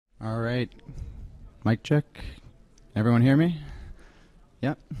All right. Mic check. Everyone hear me?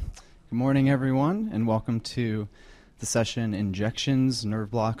 Yep. Good morning, everyone, and welcome to the session Injections,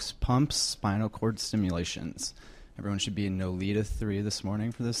 Nerve Blocks, Pumps, Spinal Cord Stimulations. Everyone should be in no lead of 3 this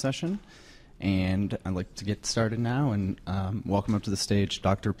morning for this session. And I'd like to get started now and welcome up to the stage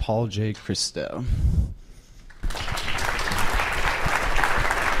Dr. Paul J. Christo.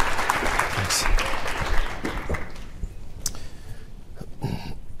 Thanks.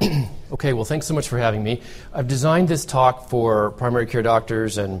 Okay, well, thanks so much for having me. I've designed this talk for primary care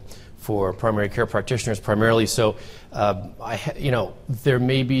doctors and for primary care practitioners primarily, so there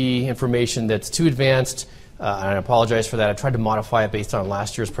may be information that's too advanced, and I apologize for that. I tried to modify it based on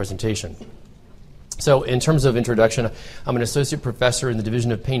last year's presentation. So in terms of introduction, I'm an associate professor in the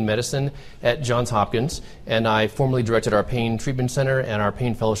Division of Pain Medicine at Johns Hopkins, and I formerly directed our Pain Treatment Center and our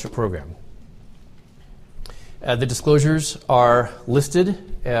Pain Fellowship Program. The disclosures are listed.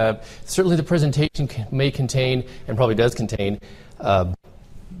 Certainly the presentation may contain, and probably does contain,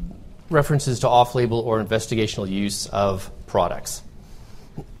 references to off-label or investigational use of products.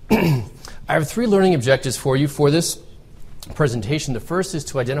 I have 3 learning objectives for you for this presentation. The first is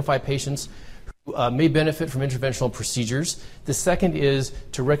to identify patients who may benefit from interventional procedures. The second is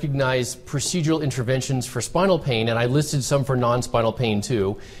to recognize procedural interventions for spinal pain, and I listed some for non-spinal pain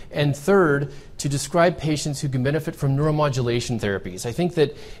too. And third, to describe patients who can benefit from neuromodulation therapies. I think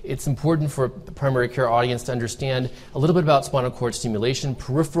that it's important for the primary care audience to understand a little bit about spinal cord stimulation,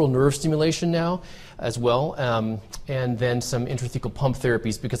 peripheral nerve stimulation now as well, and then some intrathecal pump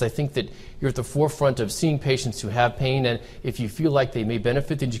therapies, because I think that you're at the forefront of seeing patients who have pain, and if you feel like they may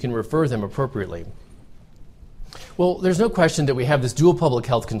benefit, then you can refer them appropriately. Well, there's no question that we have this dual public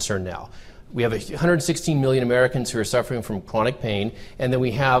health concern now. We have 116 million Americans who are suffering from chronic pain, and then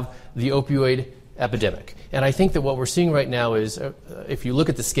we have the opioid epidemic. And I think that what we're seeing right now is, if you look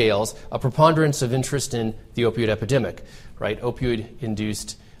at the scales, a preponderance of interest in the opioid epidemic, right?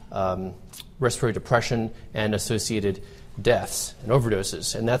 Opioid-induced respiratory depression and associated deaths and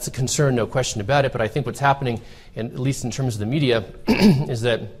overdoses. And that's a concern, no question about it, but I think what's happening, at least in terms of the media, is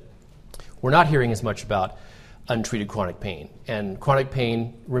that we're not hearing as much about untreated chronic pain. And chronic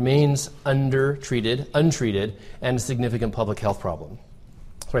pain remains untreated, and a significant public health problem.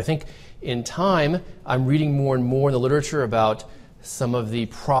 So I think in time, I'm reading more and more in the literature about some of the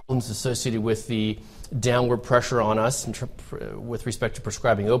problems associated with the downward pressure on us with respect to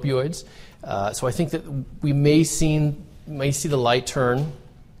prescribing opioids. So I think that we may see the light turn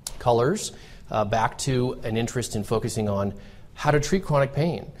colors back to an interest in focusing on how to treat chronic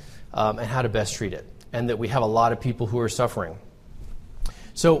pain and how to best treat it, and that we have a lot of people who are suffering.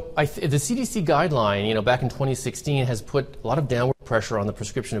 So the CDC guideline, back in 2016, has put a lot of downward pressure on the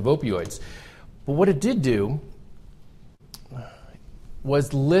prescription of opioids. But what it did do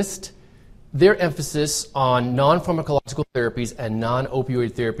was list their emphasis on non-pharmacological therapies and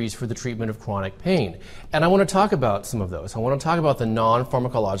non-opioid therapies for the treatment of chronic pain. And I want to talk about some of those. I want to talk about the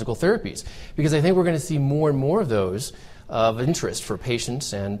non-pharmacological therapies, because I think we're going to see more and more of those of interest for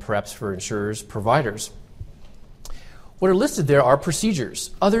patients and perhaps for insurers, providers. What are listed there are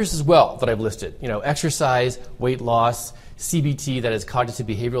procedures, others as well that I've listed, exercise, weight loss, CBT, that is cognitive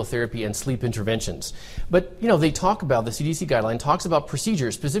behavioral therapy, and sleep interventions. But, they talk about, the CDC guideline talks about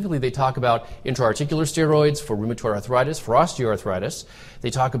procedures. Specifically, they talk about intra-articular steroids for rheumatoid arthritis, for osteoarthritis. They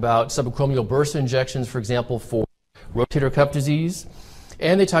talk about subacromial burst injections, for example, for rotator cuff disease.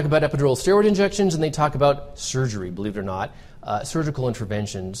 And they talk about epidural steroid injections, and they talk about surgery, believe it or not, surgical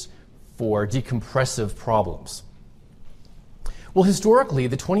interventions for decompressive problems. Well, historically,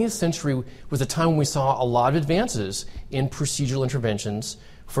 the 20th century was a time when we saw a lot of advances in procedural interventions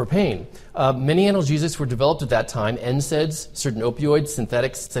for pain. Many analgesics were developed at that time, NSAIDs, certain opioids,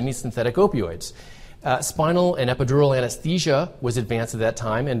 synthetic, semi-synthetic opioids. Spinal and epidural anesthesia was advanced at that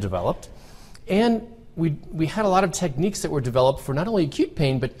time and developed. And we had a lot of techniques that were developed for not only acute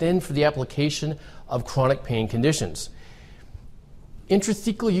pain, but then for the application of chronic pain conditions.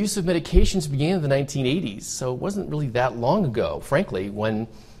 Intrathecal use of medications began in the 1980s, so it wasn't really that long ago, frankly, when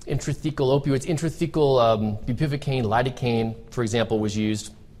intrathecal opioids, bupivacaine, lidocaine, for example, was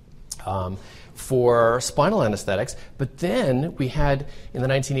used for spinal anesthetics. But then we had, in the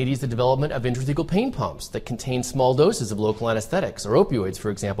 1980s, the development of intrathecal pain pumps that contain small doses of local anesthetics, or opioids, for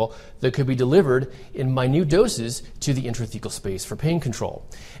example, that could be delivered in minute doses to the intrathecal space for pain control.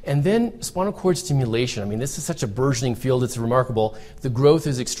 And then spinal cord stimulation. This is such a burgeoning field, it's remarkable. The growth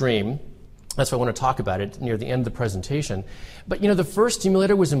is extreme. That's why I want to talk about it near the end of the presentation. But the first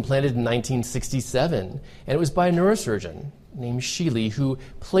stimulator was implanted in 1967, and it was by a neurosurgeon named Sheely, who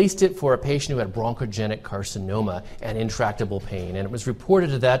placed it for a patient who had bronchogenic carcinoma and intractable pain. And it was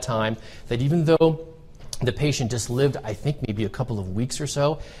reported at that time that even though the patient just lived, I think, maybe a couple of weeks or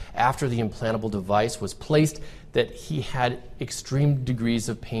so after the implantable device was placed, that he had extreme degrees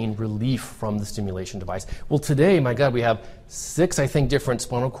of pain relief from the stimulation device. Well, today, my God, we have 6, I think, different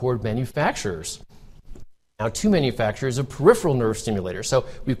spinal cord manufacturers. Now, 2 manufacturers of peripheral nerve stimulators. So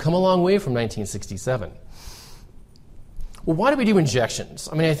we've come a long way from 1967. Well, why do we do injections?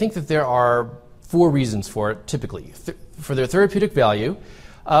 I mean, I think that there are 4 reasons for it, typically. For their therapeutic value,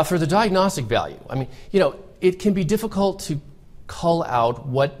 for the diagnostic value. I mean, it can be difficult to cull out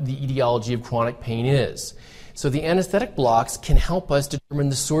what the etiology of chronic pain is. So the anesthetic blocks can help us determine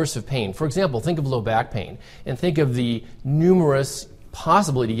the source of pain. For example, think of low back pain and think of the numerous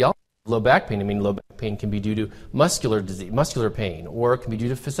possible etiologies of low back pain. I mean, low back pain can be due to muscular pain, or it can be due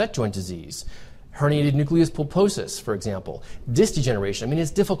to facet joint disease, herniated nucleus pulposus, for example, disc degeneration. I mean, it's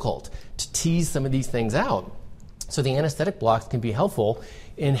difficult to tease some of these things out. So the anesthetic blocks can be helpful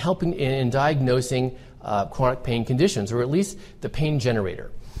in helping in diagnosing chronic pain conditions, or at least the pain generator.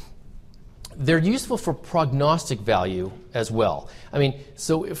 They're useful for prognostic value as well. I mean,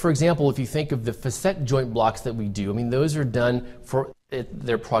 so for example, if you think of the facet joint blocks that we do, I mean, those are done for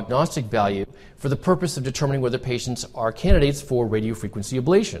their prognostic value for the purpose of determining whether patients are candidates for radiofrequency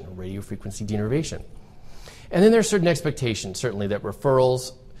ablation, radiofrequency denervation. And then there are certain expectations, certainly, that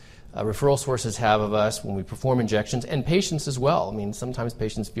referral sources have of us when we perform injections, and patients as well. I mean, sometimes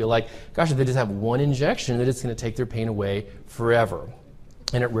patients feel like, gosh, if they just have one injection, that it's going to take their pain away forever.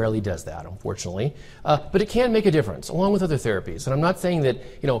 And it rarely does that, unfortunately. But it can make a difference, along with other therapies. And I'm not saying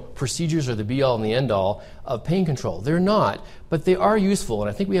that procedures are the be-all and the end-all of pain control. They're not, but they are useful, and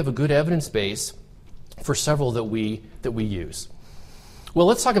I think we have a good evidence base for several that we use. Well,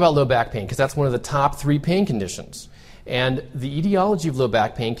 let's talk about low back pain, because that's one of the top 3 pain conditions. And the etiology of low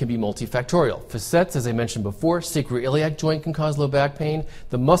back pain can be multifactorial. Facets, as I mentioned before, sacroiliac joint can cause low back pain.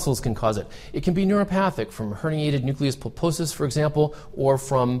 The muscles can cause it. It can be neuropathic from herniated nucleus pulposus, for example, or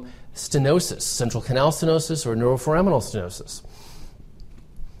from stenosis, central canal stenosis or neuroforaminal stenosis.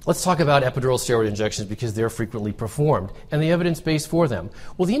 Let's talk about epidural steroid injections, because they're frequently performed, and the evidence base for them.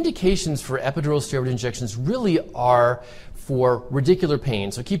 Well, the indications for epidural steroid injections really are for radicular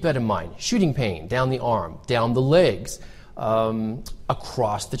pain, so keep that in mind. Shooting pain down the arm, down the legs,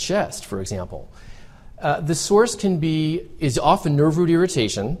 across the chest, for example. The source is often nerve root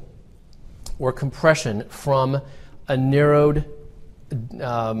irritation or compression from a narrowed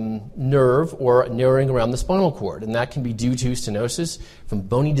nerve or narrowing around the spinal cord, and that can be due to stenosis from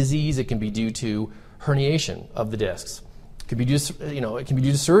bony disease. It can be due to herniation of the discs. It can be due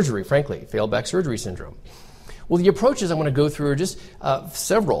to surgery, frankly, failed back surgery syndrome. Well, the approaches I want to go through are just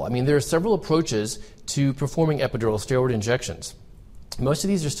several. I mean, there are several approaches to performing epidural steroid injections. Most of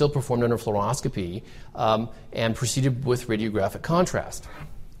these are still performed under fluoroscopy and preceded with radiographic contrast.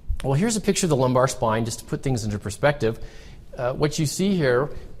 Well, here's a picture of the lumbar spine, just to put things into perspective. What you see here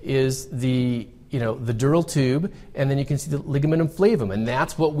is the dural tube, and then you can see the ligamentum flavum, and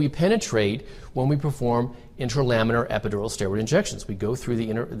that's what we penetrate when we perform intralaminar epidural steroid injections. We go through the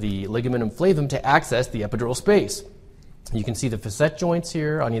ligamentum flavum to access the epidural space. You can see the facet joints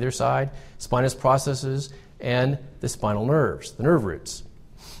here on either side, spinous processes, and the spinal nerves, the nerve roots.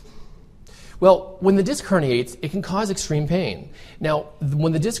 Well, when the disc herniates, it can cause extreme pain. Now,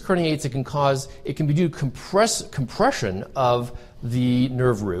 when the disc herniates, it can be due to compression of the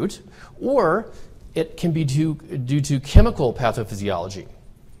nerve root, or it can be due to chemical pathophysiology.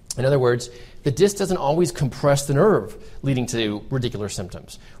 In other words, the disc doesn't always compress the nerve, leading to radicular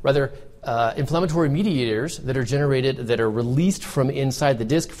symptoms. Rather, inflammatory mediators that are released from inside the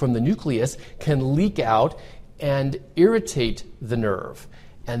disc from the nucleus can leak out and irritate the nerve.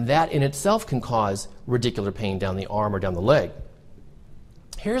 And that in itself can cause radicular pain down the arm or down the leg.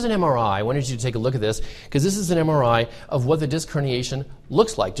 Here's an MRI. I wanted you to take a look at this, because this is an MRI of what the disc herniation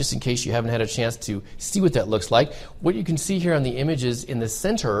looks like, just in case you haven't had a chance to see what that looks like. What you can see here on the images in the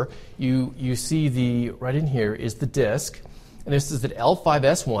center, you see right in here is the disc, and this is the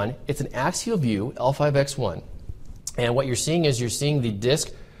L5S1. It's an axial view, L5X1. And what you're seeing is the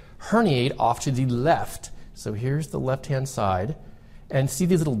disc herniate off to the left. So here's the left-hand side. And see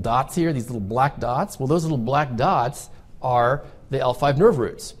these little dots here, these little black dots? Well, those little black dots are the L5 nerve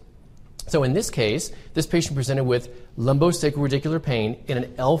roots. So in this case, this patient presented with lumbosacropradicular pain in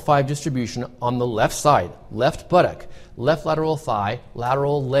an L5 distribution on the left side, left buttock, left lateral thigh,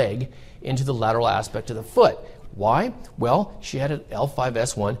 lateral leg, into the lateral aspect of the foot. Why? Well, she had an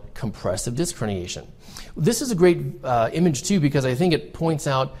L5-S1 compressive disc herniation. This is a great image, too, because I think it points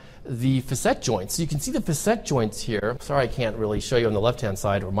out the facet joints. So you can see the facet joints here. Sorry, I can't really show you on the left-hand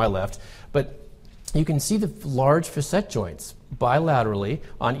side or my left, but you can see the large facet joints bilaterally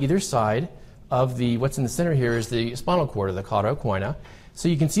on either side of the, what's in the center here is the spinal cord, or the cauda equina. So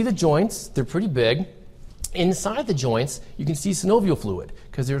you can see the joints. They're pretty big. Inside the joints, you can see synovial fluid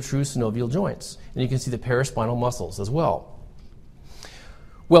because they're true synovial joints. And you can see the paraspinal muscles as well.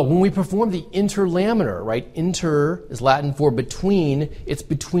 Well, when we perform the interlaminar, right, inter is Latin for between, it's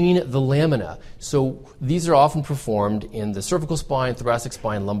between the lamina. So these are often performed in the cervical spine, thoracic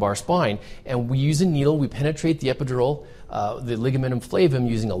spine, lumbar spine. And we use a needle, we penetrate the epidural, the ligamentum flavum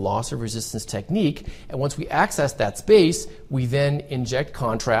using a loss of resistance technique. And once we access that space, we then inject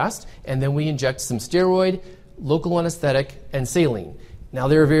contrast, and then we inject some steroid, local anesthetic, and saline. Now,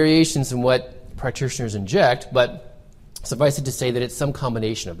 there are variations in what practitioners inject, but suffice it to say that it's some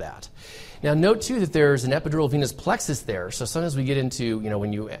combination of that. Now, note too that there's an epidural venous plexus there. So sometimes we get into,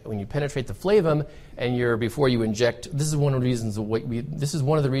 when you penetrate the flavum and before you inject. This is one of the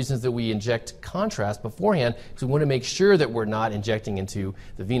reasons that we inject contrast beforehand, because we want to make sure that we're not injecting into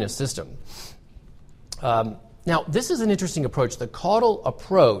the venous system. Now, this is an interesting approach. The caudal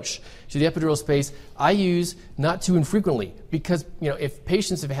approach to the epidural space I use not too infrequently because if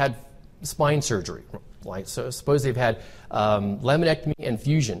patients have had spine surgery. So suppose they've had laminectomy and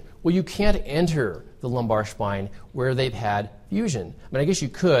fusion. Well, you can't enter the lumbar spine where they've had fusion. I mean, I guess you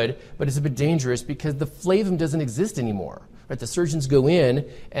could, but it's a bit dangerous because the flavum doesn't exist anymore. Right? The surgeons go in,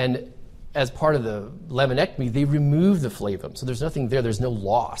 and as part of the laminectomy, they remove the flavum. So there's nothing there. There's no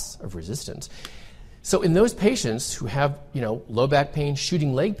loss of resistance. So in those patients who have low back pain,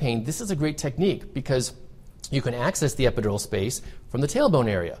 shooting leg pain, this is a great technique because you can access the epidural space from the tailbone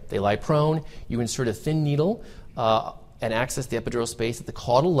area. They lie prone. You insert a thin needle and access the epidural space at the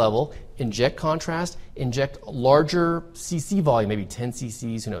caudal level, inject contrast, inject larger cc volume, maybe 10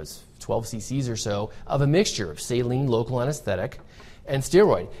 cc's, 12 cc's or so, of a mixture of saline, local anesthetic, and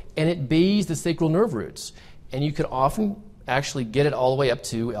steroid. And it bathes the sacral nerve roots. And you can often actually get it all the way up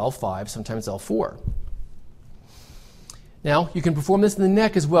to L5, sometimes L4. Now, you can perform this in the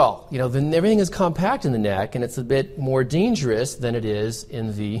neck as well. Then everything is compact in the neck, and it's a bit more dangerous than it is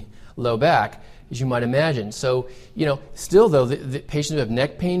in the low back, as you might imagine. So, still though, the patients who have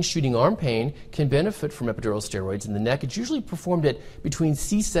neck pain, shooting arm pain can benefit from epidural steroids in the neck. It's usually performed at between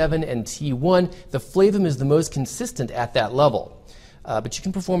C7 and T1. The flavum is the most consistent at that level, but you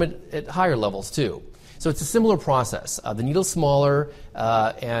can perform it at higher levels too. So it's a similar process. The needle's smaller,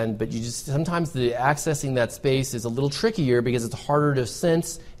 but sometimes the accessing that space is a little trickier because it's harder to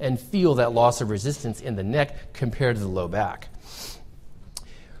sense and feel that loss of resistance in the neck compared to the low back.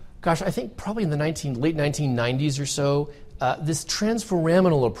 Gosh, I think probably in the late 1990s or so, this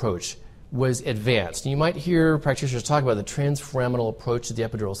transforaminal approach was advanced. And you might hear practitioners talk about the transforaminal approach to the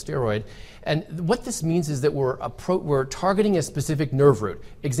epidural steroid. And what this means is that we're targeting a specific nerve root.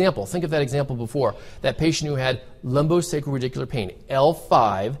 Example, think of that example before, that patient who had lumbosacral pain,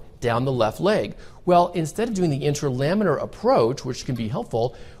 L5 down the left leg. Well, instead of doing the interlaminar approach, which can be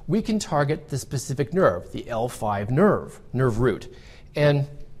helpful, we can target the specific nerve, the L5 nerve root. And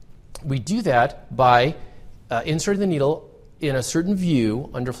we do that by inserting the needle in a certain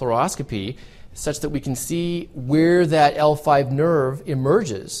view under fluoroscopy such that we can see where that L5 nerve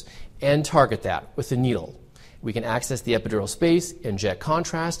emerges and target that with the needle. We can access the epidural space, inject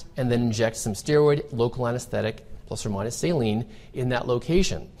contrast, and then inject some steroid, local anesthetic, plus or minus saline in that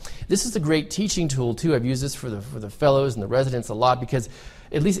location. This is a great teaching tool too. I've used this for the fellows and the residents a lot because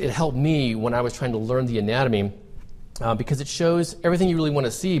at least it helped me when I was trying to learn the anatomy. Because it shows everything you really want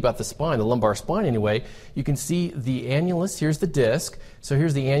to see about the spine, the lumbar spine anyway. You can see the annulus, here's the disc. So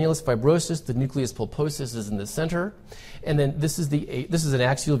here's the annulus fibrosus, the nucleus pulposus is in the center. And then this is an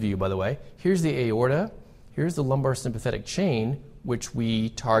axial view, by the way. Here's the aorta, here's the lumbar sympathetic chain, which we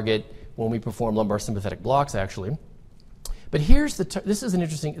target when we perform lumbar sympathetic blocks, actually. But this is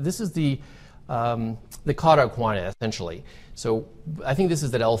the cauda equina, essentially. So I think this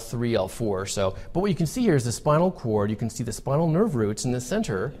is at L3, L4. So, but what you can see here is the spinal cord. You can see the spinal nerve roots in the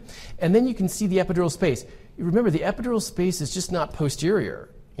center. And then you can see the epidural space. Remember, the epidural space is just not posterior.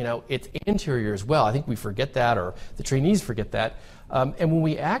 It's anterior as well. I think we forget that, or the trainees forget that. And when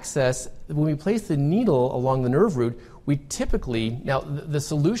we place the needle along the nerve root, we typically, now the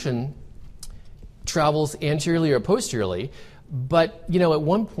solution travels anteriorly or posteriorly. But, at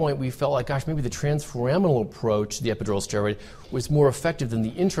one point we felt like, gosh, maybe the transforaminal approach to the epidural steroid was more effective than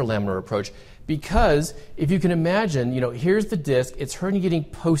the interlaminar approach because if you can imagine, here's the disc, it's herniating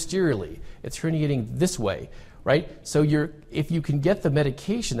posteriorly. It's herniating this way. right? So if you can get the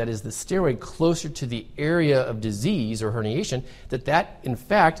medication, that is the steroid, closer to the area of disease or herniation, that in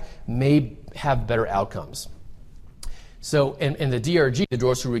fact may have better outcomes. So, and the DRG, the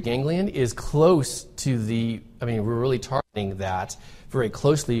dorsal root ganglion, is close to we're really targeting that very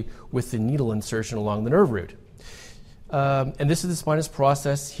closely with the needle insertion along the nerve root. And this is the spinous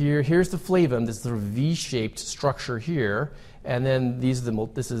process here. Here's the flavum, this sort of V-shaped structure here. And then this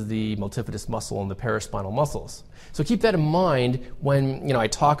is the multifidus muscle and the paraspinal muscles. So keep that in mind when I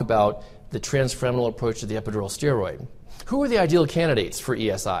talk about the transfemoral approach to the epidural steroid. Who are the ideal candidates for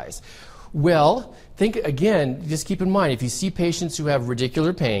ESIs? Well, just keep in mind, if you see patients who have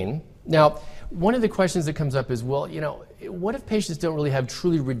radicular pain. Now, one of the questions that comes up is, well, what if patients don't really have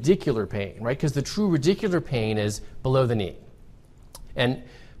truly radicular pain, right? Because the true radicular pain is below the knee. And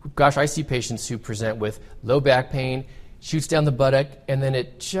gosh, I see patients who present with low back pain, shoots down the buttock, and then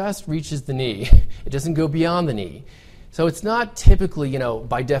it just reaches the knee. It doesn't go beyond the knee. So it's not typically,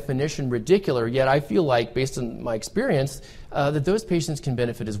 by definition, radicular, yet I feel like, based on my experience, that those patients can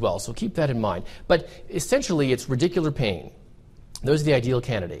benefit as well. So keep that in mind. But essentially, it's radicular pain. Those are the ideal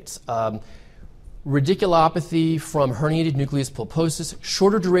candidates. Radiculopathy from herniated nucleus pulposus,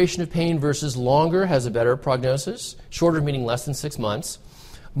 shorter duration of pain versus longer has a better prognosis, shorter meaning less than 6 months,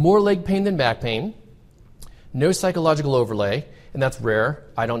 more leg pain than back pain, no psychological overlay, and that's rare.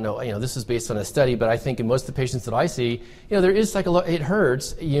 I don't know, this is based on a study, but I think in most of the patients that I see, there is it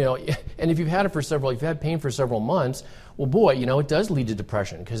hurts, and if you've had pain for several months, well, boy, it does lead to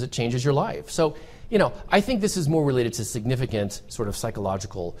depression because it changes your life. So, I think this is more related to significant sort of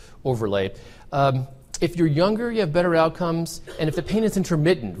psychological overlay. If you're younger, you have better outcomes, and if the pain is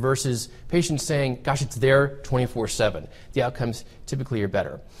intermittent versus patients saying, gosh, it's there 24/7, the outcomes typically are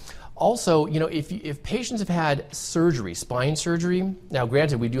better. Also, if patients have had surgery, spine surgery, now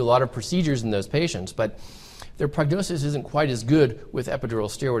granted we do a lot of procedures in those patients, but their prognosis isn't quite as good with epidural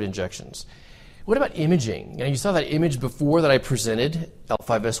steroid injections. What about imaging? You saw that image before that I presented,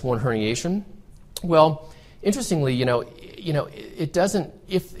 L5S1 herniation. Well, interestingly, it doesn't,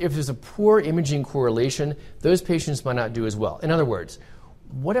 if there's a poor imaging correlation, those patients might not do as well. In other words,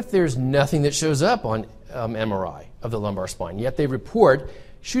 what if there's nothing that shows up on MRI of the lumbar spine, yet they report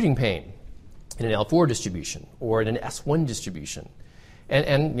shooting pain in an L4 distribution or in an S1 distribution?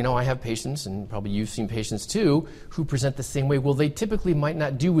 And I have patients, and probably you've seen patients too, who present the same way. Well, they typically might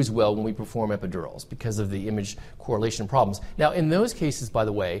not do as well when we perform epidurals because of the image correlation problems. Now, in those cases, by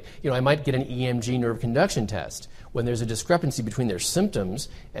the way, I might get an EMG nerve conduction test when there's a discrepancy between their symptoms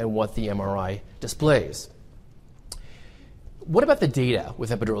and what the MRI displays. What about the data with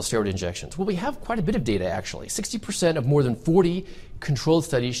epidural steroid injections? Well, we have quite a bit of data, actually. 60% of more than 40 controlled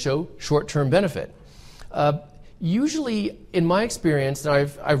studies show short-term benefit. Usually, in my experience, and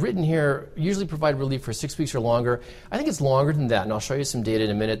I've written here, usually provide relief for 6 weeks or longer. I think it's longer than that, and I'll show you some data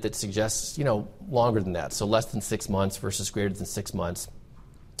in a minute that suggests, longer than that, so less than 6 months versus greater than 6 months.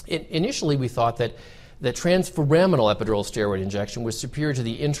 Initially, we thought that the transforaminal epidural steroid injection was superior to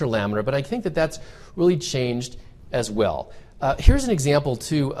the interlaminar, but I think that that's really changed as well. Here's an example,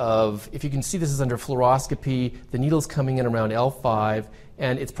 too, of, if you can see, this is under fluoroscopy. The needle's coming in around L5,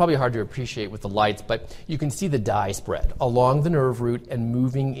 and it's probably hard to appreciate with the lights, but you can see the dye spread along the nerve root and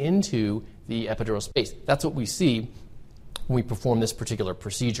moving into the epidural space. That's what we see when we perform this particular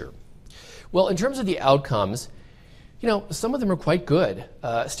procedure. Well, in terms of the outcomes, some of them are quite good.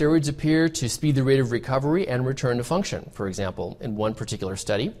 Steroids appear to speed the rate of recovery and return to function, for example, in one particular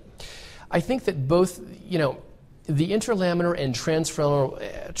study. I think that both, the interlaminar and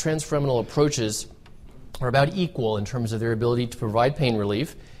transfemoral approaches are about equal in terms of their ability to provide pain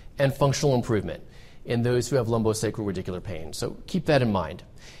relief and functional improvement in those who have lumbosacral radicular pain. So keep that in mind.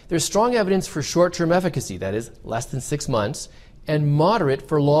 There's strong evidence for short-term efficacy, that is less than 6 months, and moderate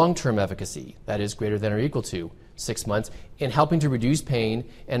for long-term efficacy, that is greater than or equal to 6 months, in helping to reduce pain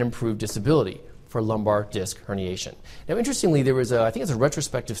and improve disability for lumbar disc herniation. Now, interestingly, there was I think it's a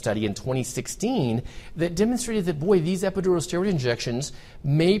retrospective study in 2016 that demonstrated that, boy, these epidural steroid injections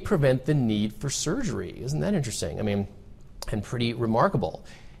may prevent the need for surgery. Isn't that interesting? And pretty remarkable.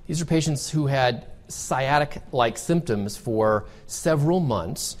 These are patients who had sciatic-like symptoms for several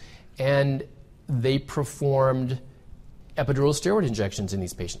months, and they performed epidural steroid injections in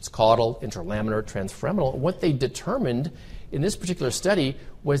these patients, caudal, interlaminar, transfemoral. What they determined in this particular study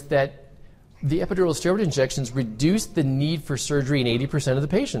was that the epidural steroid injections reduced the need for surgery in 80% of the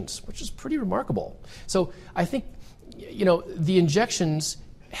patients, which is pretty remarkable. So I think, the injections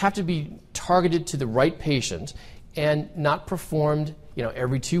have to be targeted to the right patient and not performed,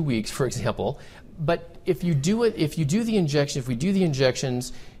 every 2 weeks, for example. But if we do the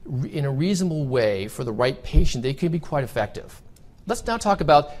injections in a reasonable way for the right patient, they can be quite effective. Let's now talk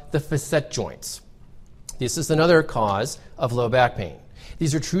about the facet joints. This is another cause of low back pain.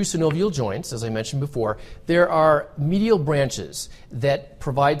 These are true synovial joints, as I mentioned before. There are medial branches that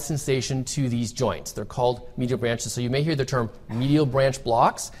provide sensation to these joints. They're called medial branches, so you may hear the term medial branch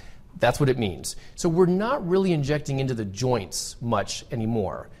blocks. That's what it means. So we're not really injecting into the joints much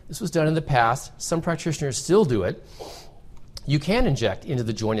anymore. This was done in the past. Some practitioners still do it. You can inject into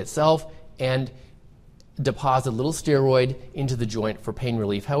the joint itself and deposit a little steroid into the joint for pain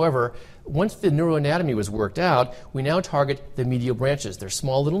relief. However, once the neuroanatomy was worked out, we now target the medial branches. They're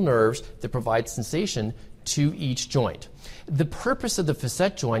small little nerves that provide sensation to each joint. The purpose of the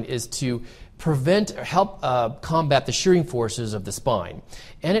facet joint is to prevent or help combat the shearing forces of the spine.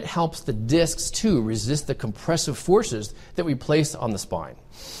 And it helps the discs, too, resist the compressive forces that we place on the spine.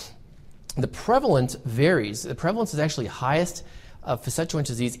 The prevalence varies. The prevalence is actually highest of facet joint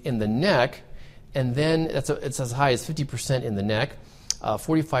disease in the neck, and then it's as high as 50% in the neck,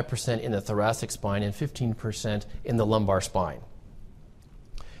 45% in the thoracic spine, and 15% in the lumbar spine.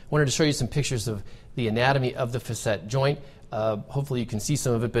 I wanted to show you some pictures of the anatomy of the facet joint. Hopefully you can see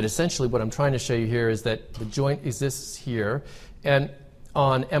some of it, but essentially what I'm trying to show you here is that the joint exists here, and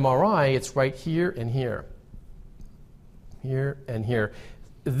on MRI it's right here and here. Here and here.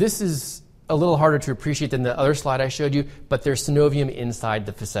 This is a little harder to appreciate than the other slide I showed you, but there's synovium inside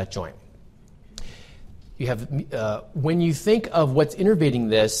the facet joint. You have, when you think of what's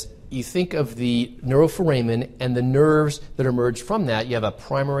innervating this, you think of the neuroforamen and the nerves that emerge from that. You have a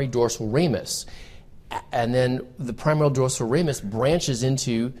primary dorsal ramus. And then the primary dorsal ramus branches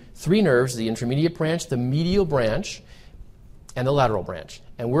into three nerves, the intermediate branch, the medial branch, and the lateral branch.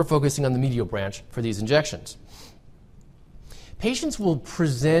 And we're focusing on the medial branch for these injections. Patients will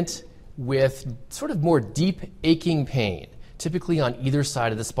present with sort of more deep aching pain, typically on either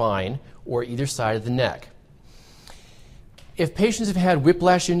side of the spine or either side of the neck. If patients have had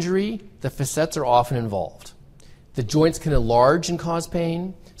whiplash injury, the facets are often involved. The joints can enlarge and cause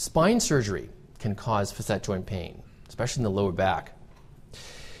pain. Spine surgery can cause facet joint pain, especially in the lower back.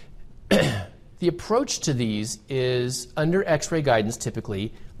 The approach to these is under X-ray guidance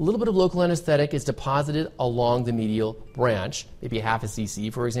typically. A little bit of local anesthetic is deposited along the medial branch, maybe half a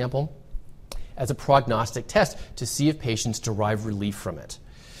cc, for example, as a prognostic test to see if patients derive relief from it.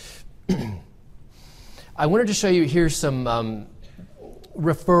 I wanted to show you here some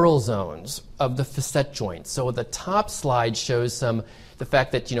referral zones of the facet joint. So the top slide shows the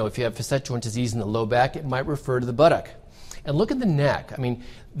fact that, if you have facet joint disease in the low back, it might refer to the buttock. And look at the neck. I mean,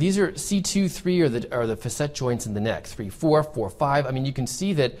 these are C2, 3 are the facet joints in the neck. 3, 4, 4, 5. I mean, you can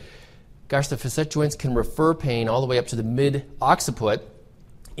see that, gosh, the facet joints can refer pain all the way up to the mid-occiput,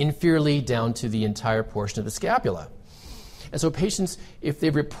 inferiorly down to the entire portion of the scapula. And so patients, if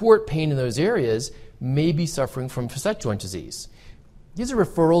they report pain in those areas, may be suffering from facet joint disease. These are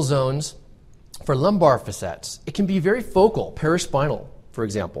referral zones for lumbar facets. It can be very focal, paraspinal, for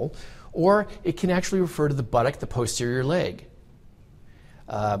example, or it can actually refer to the buttock, the posterior leg,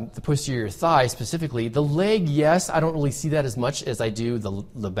 the posterior thigh specifically. The leg, yes, I don't really see that as much as I do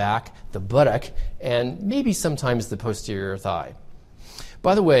the back, the buttock, and maybe sometimes the posterior thigh.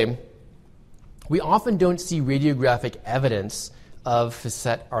 By the way, we often don't see radiographic evidence of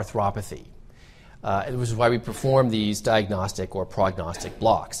facet arthropathy, which is why we perform these diagnostic or prognostic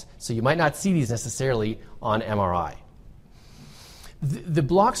blocks. So you might not see these necessarily on MRI. The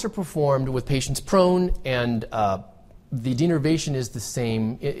blocks are performed with patients prone, and the denervation is the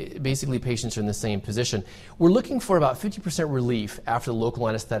same. Basically, patients are in the same position. We're looking for about 50% relief after the local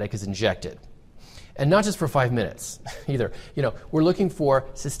anesthetic is injected. And not just for 5 minutes either. We're looking for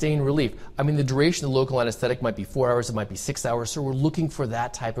sustained relief. I mean, the duration of the local anesthetic might be 4 hours, it might be 6 hours, so we're looking for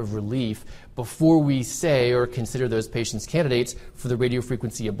that type of relief before we say or consider those patients candidates for the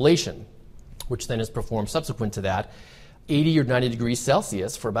radiofrequency ablation, which then is performed subsequent to that. 80 or 90 degrees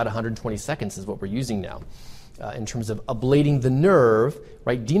Celsius for about 120 seconds is what we're using now in terms of ablating the nerve,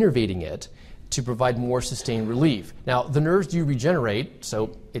 right, denervating it, to provide more sustained relief. Now, the nerves do regenerate,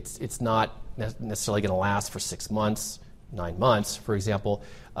 so it's not necessarily going to last for 6 months, 9 months, for example,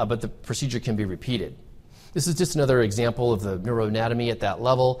 but the procedure can be repeated. This is just another example of the neuroanatomy at that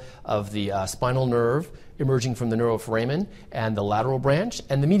level of the spinal nerve emerging from the neuroforamen and the lateral branch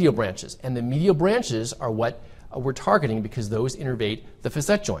and the medial branches. And the medial branches are what we're targeting because those innervate the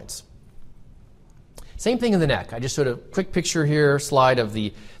facet joints. Same thing in the neck. I just showed a quick picture here, slide of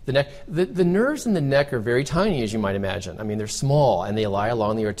the neck. The nerves in the neck are very tiny, as you might imagine. I mean, they're small, and they lie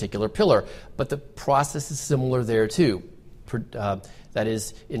along the articular pillar. But the process is similar there, too. that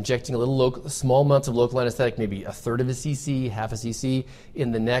is injecting small amounts of local anesthetic, maybe a third of a cc, half a cc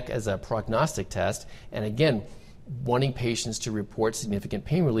in the neck as a prognostic test. And again, wanting patients to report significant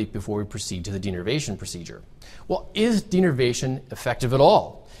pain relief before we proceed to the denervation procedure. Well, is denervation effective at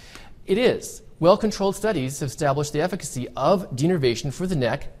all? It is. Well-controlled studies have established the efficacy of denervation for the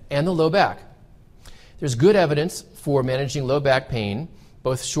neck and the low back. There's good evidence for managing low back pain,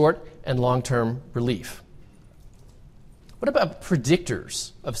 both short and long-term relief. What about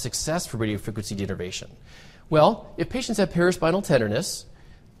predictors of success for radiofrequency denervation? Well, if patients have paraspinal tenderness,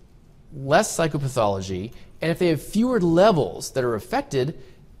 less psychopathology, and if they have fewer levels that are affected,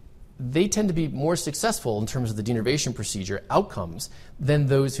 they tend to be more successful in terms of the denervation procedure outcomes than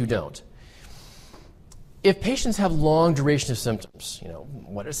those who don't. If patients have long duration of symptoms,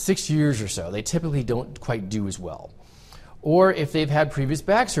 6 years or so, they typically don't quite do as well. Or if they've had previous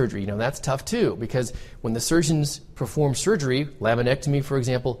back surgery, that's tough too, because when the surgeons perform surgery, laminectomy, for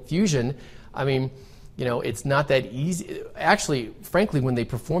example, fusion, it's not that easy. Actually, frankly, when they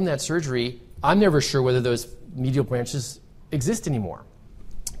perform that surgery, I'm never sure whether those medial branches exist anymore.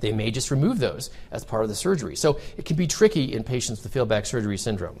 They may just remove those as part of the surgery. So it can be tricky in patients with failed back surgery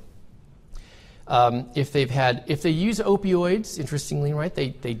syndrome. If they use opioids, interestingly, right,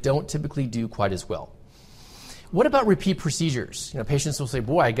 they don't typically do quite as well. What about repeat procedures? Patients will say,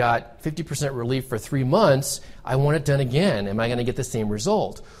 boy, I got 50% relief for 3 months. I want it done again. Am I going to get the same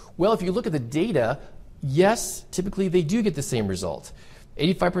result? Well, if you look at the data, yes, typically they do get the same result.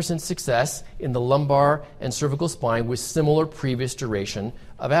 85% success in the lumbar and cervical spine with similar previous duration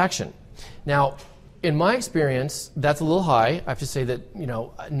of action. Now, in my experience, that's a little high. I have to say that,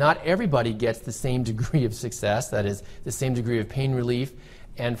 not everybody gets the same degree of success, that is, the same degree of pain relief,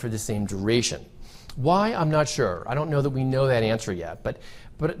 and for the same duration. Why? I'm not sure. I don't know that we know that answer yet, but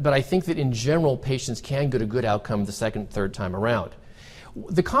I think that in general, patients can get a good outcome the second, third time around.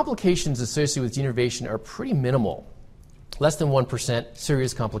 The complications associated with denervation are pretty minimal. Less than 1%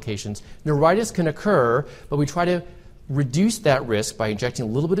 serious complications. Neuritis can occur, but we try to reduce that risk by injecting a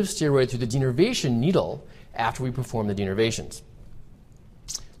little bit of steroid through the denervation needle after we perform the denervations.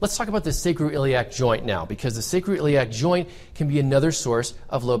 Let's talk about the sacroiliac joint now, because the sacroiliac joint can be another source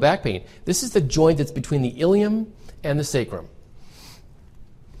of low back pain. This is the joint that's between the ilium and the sacrum.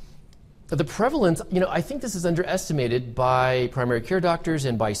 The prevalence, I think this is underestimated by primary care doctors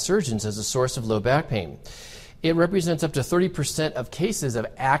and by surgeons as a source of low back pain. It represents up to 30% of cases of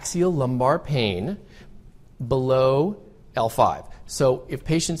axial lumbar pain below L5. So if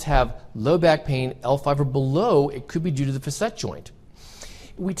patients have low back pain, L5 or below, it could be due to the facet joint.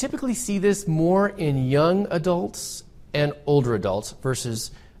 We typically see this more in young adults and older adults versus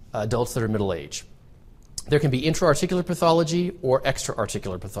adults that are middle age. There can be intra-articular pathology or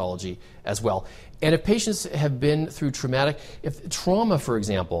extra-articular pathology as well. And if patients have been through trauma, for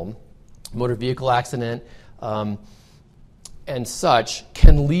example, motor vehicle accident, and such,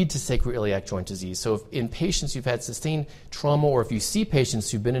 can lead to sacroiliac joint disease. So if in patients who've had sustained trauma, or if you see patients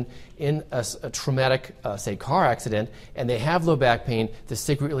who've been in a traumatic, say, car accident, and they have low back pain, the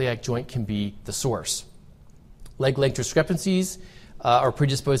sacroiliac joint can be the source. Leg length discrepancies are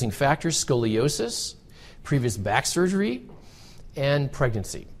predisposing factors: scoliosis, previous back surgery, and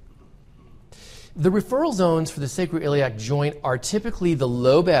pregnancy. The referral zones for the sacroiliac joint are typically the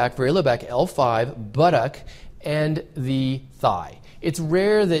low back, very low back, L5, buttock, and the thigh. It's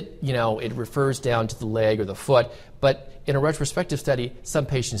rare that, it refers down to the leg or the foot, but in a retrospective study, some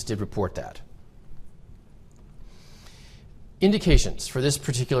patients did report that. Indications for this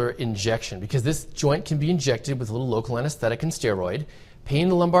particular injection, because this joint can be injected with a little local anesthetic and steroid. Pain in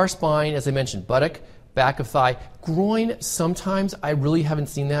the lumbar spine, as I mentioned, buttock, back of thigh. Groin, sometimes I really haven't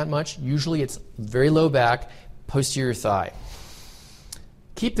seen that much. Usually it's very low back, posterior thigh.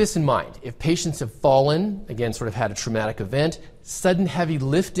 Keep this in mind. If patients have fallen, again, sort of had a traumatic event, sudden heavy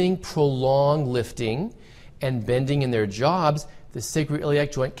lifting, prolonged lifting, and bending in their jobs, the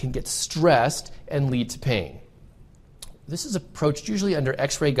sacroiliac joint can get stressed and lead to pain. This is approached usually under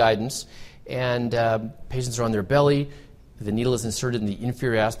x-ray guidance, and patients are on their belly. The needle is inserted in the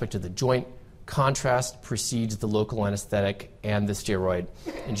inferior aspect of the joint. Contrast precedes the local anesthetic and the steroid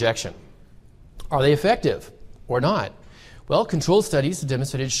injection. Are they effective or not? Well, controlled studies have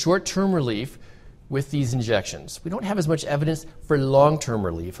demonstrated short-term relief with these injections. We don't have as much evidence for long-term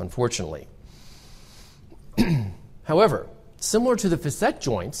relief, unfortunately. However, similar to the facet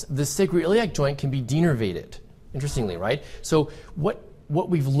joints, the sacroiliac joint can be denervated. Interestingly, right? So what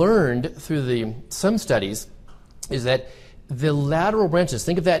we've learned through some studies is that the lateral branches,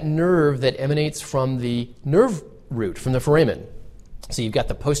 think of that nerve that emanates from the nerve root, from the foramen. So you've got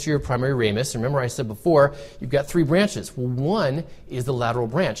the posterior primary ramus. Remember I said before, you've got three branches. Well, one is the lateral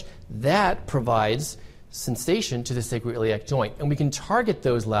branch. That provides sensation to the sacroiliac joint. And we can target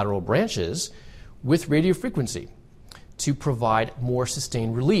those lateral branches with radiofrequency to provide more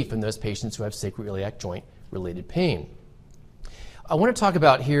sustained relief in those patients who have sacroiliac joint-related pain. I want to talk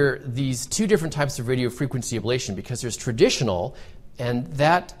about here these two different types of radiofrequency ablation because there's traditional and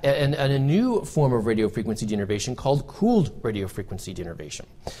a new form of radiofrequency denervation called cooled radiofrequency denervation.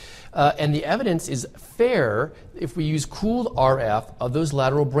 And the evidence is fair if we use cooled RF of those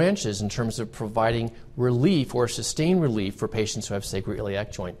lateral branches in terms of providing relief or sustained relief for patients who have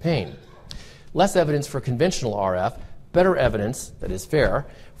sacroiliac joint pain. Less evidence for conventional RF, better evidence, that is fair,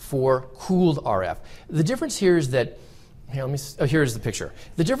 for cooled RF. The difference here is that here's the picture.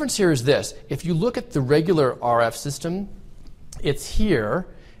 The difference here is this. If you look at the regular RF system, it's here,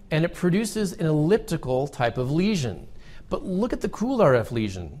 and it produces an elliptical type of lesion. But look at the cooled RF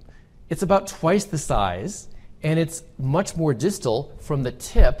lesion. It's about twice the size, and it's much more distal from the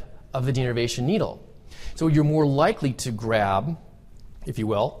tip of the denervation needle. So you're more likely to grab, if you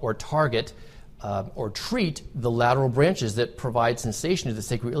will, or target or treat the lateral branches that provide sensation to the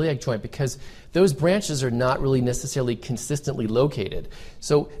sacroiliac joint because those branches are not really necessarily consistently located.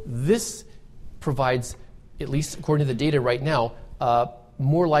 So this provides, at least according to the data right now,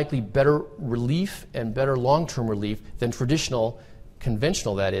 more likely better relief and better long-term relief than traditional,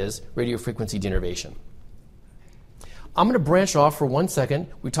 conventional that is, radiofrequency denervation. I'm going to branch off for 1 second.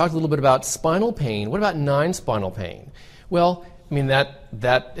 We talked a little bit about spinal pain. What about non-spinal pain? Well, I mean,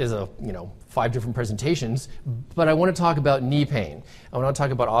 that is 5 different presentations, but I want to talk about knee pain. I want to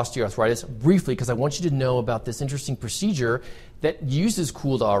talk about osteoarthritis briefly because I want you to know about this interesting procedure that uses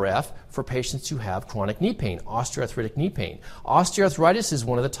cooled RF for patients who have chronic knee pain, osteoarthritic knee pain. Osteoarthritis is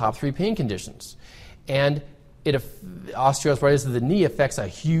one of the top 3 pain conditions, and osteoarthritis of the knee affects a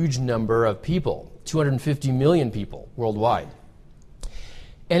huge number of people, 250 million people worldwide.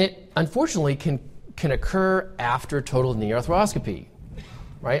 And it, unfortunately, can occur after total knee arthroscopy.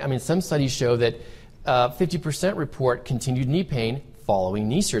 Right? I mean, some studies show that 50% report continued knee pain following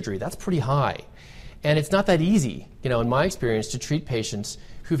knee surgery. That's pretty high. And it's not that easy, in my experience, to treat patients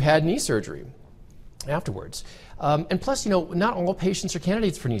who've had knee surgery afterwards. And plus, not all patients are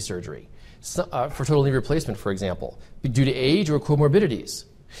candidates for knee surgery, for total knee replacement, for example, due to age or comorbidities.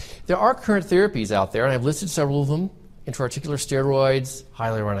 There are current therapies out there, and I've listed several of them: intra-articular steroids,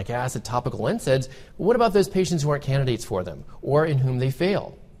 hyaluronic acid, topical NSAIDs. But what about those patients who aren't candidates for them or in whom they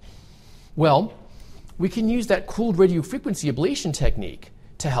fail? Well, we can use that cooled radiofrequency ablation technique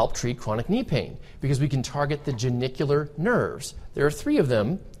to help treat chronic knee pain because we can target the genicular nerves. There are 3 of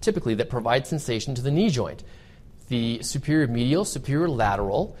them, typically, that provide sensation to the knee joint: the superior medial, superior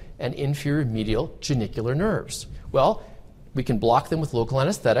lateral, and inferior medial genicular nerves. Well, we can block them with local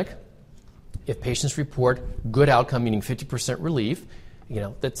anesthetic. If patients report good outcome, meaning 50% relief,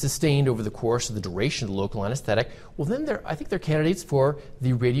 that's sustained over the course of the duration of the local anesthetic, well, then I think they're candidates for the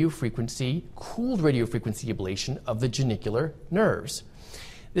cooled radiofrequency ablation of the genicular nerves.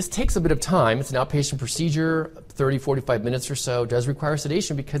 This takes a bit of time. It's an outpatient procedure, 30, 45 minutes or so. It does require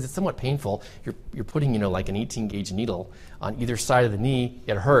sedation because it's somewhat painful. You're putting, like an 18-gauge needle on either side of the knee.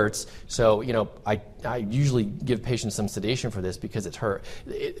 It hurts. So, I usually give patients some sedation for this because it hurts.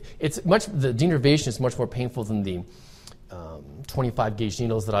 The denervation is much more painful than the 25-gauge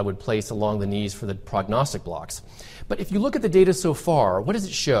needles that I would place along the knees for the prognostic blocks. But if you look at the data so far, what does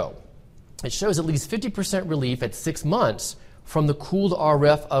it show? It shows at least 50% relief at 6 months from the cooled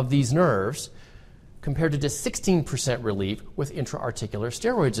RF of these nerves compared to just 16% relief with intra-articular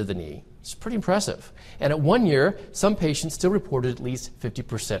steroids of the knee. It's pretty impressive. And at 1 year, some patients still reported at least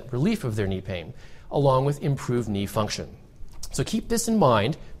 50% relief of their knee pain, along with improved knee function. So keep this in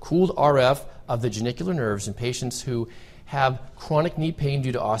mind: cooled RF of the genicular nerves in patients who have chronic knee pain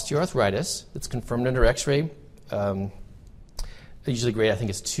due to osteoarthritis that's confirmed under X-ray. Usually grade, I think,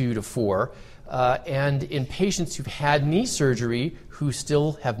 is 2 to 4. And in patients who've had knee surgery who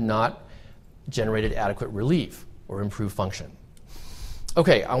still have not generated adequate relief or improved function.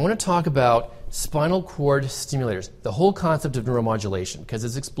 Okay, I want to talk about spinal cord stimulators, the whole concept of neuromodulation, because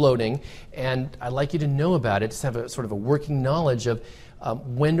it's exploding, and I'd like you to know about it, to have a sort of a working knowledge of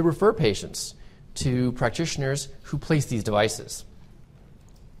when to refer patients to practitioners who place these devices.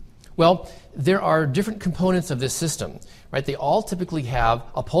 Well, there are different components of this system, right? They all typically have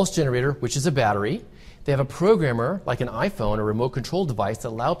a pulse generator, which is a battery. They have a programmer, like an iPhone or remote control device, that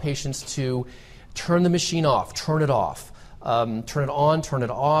allow patients to turn the machine off, turn it off, turn it on, turn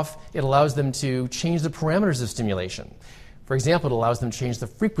it off. It allows them to change the parameters of stimulation. For example, it allows them to change the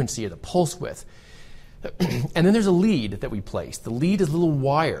frequency or the pulse width. And then there's a lead that we place. The lead is a little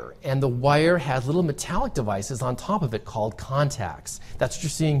wire, and the wire has little metallic devices on top of it called contacts. That's what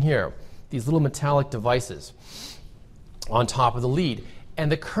you're seeing here, these little metallic devices on top of the lead.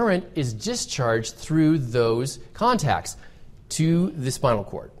 And the current is discharged through those contacts to the spinal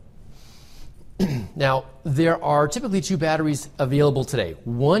cord. Now, there are typically two batteries available today.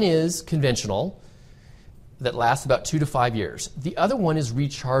 One is conventional, that lasts about 2 to 5 years. The other one is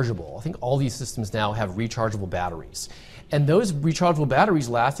rechargeable. I think all these systems now have rechargeable batteries. And those rechargeable batteries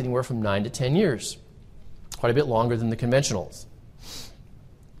last anywhere from 9 to 10 years, quite a bit longer than the conventionals.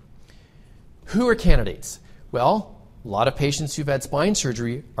 Who are candidates? Well, a lot of patients who've had spine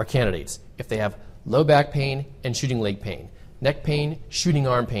surgery are candidates if they have low back pain and shooting leg pain, neck pain, shooting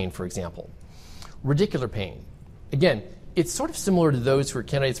arm pain, for example. Radicular pain. Again, it's sort of similar to those who are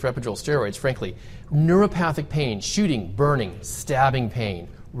candidates for epidural steroids, frankly. Neuropathic pain, shooting, burning, stabbing pain,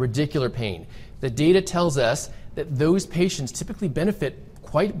 radicular pain. The data tells us that those patients typically benefit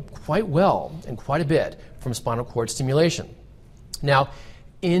quite well and quite a bit from spinal cord stimulation. Now,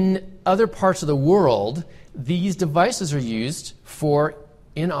 in other parts of the world, these devices are used for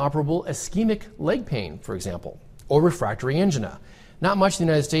inoperable ischemic leg pain, for example, or refractory angina. Not much in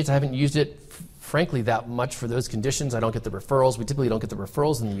the United States. I haven't used it frankly, that much for those conditions. I don't get the referrals. We typically don't get the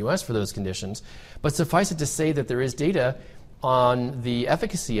referrals in the U.S. for those conditions. But suffice it to say that there is data on the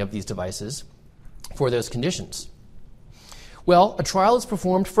efficacy of these devices for those conditions. Well, a trial is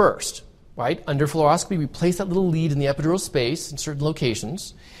performed first, right? Under fluoroscopy, we place that little lead in the epidural space in certain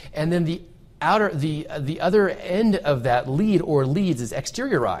locations, and then the other end of that lead or leads is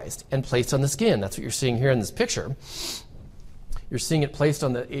exteriorized and placed on the skin. That's what you're seeing here in this picture. You're seeing it placed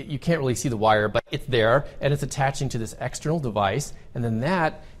on you can't really see the wire, but it's there, and it's attaching to this external device, and then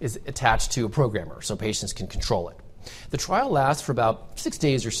that is attached to a programmer so patients can control it. The trial lasts for about 6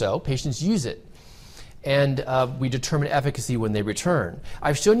 days or so. Patients use it, and we determine efficacy when they return.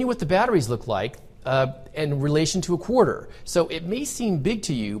 I've shown you what the batteries look like in relation to a quarter. So it may seem big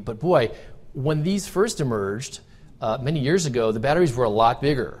to you, but boy, when these first emerged many years ago, the batteries were a lot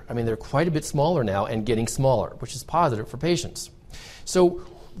bigger. I mean, they're quite a bit smaller now and getting smaller, which is positive for patients. So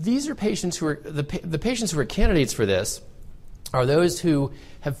these are patients who are the patients who are candidates for this are those who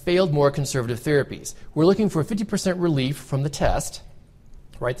have failed more conservative therapies. We're looking for 50% relief from the test,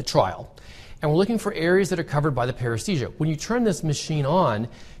 right, the trial, and we're looking for areas that are covered by the paresthesia. When you turn this machine on,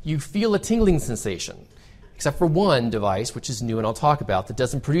 you feel a tingling sensation, except for one device, which is new and I'll talk about, that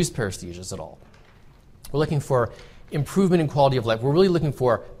doesn't produce paresthesias at all. We're looking for improvement in quality of life. We're really looking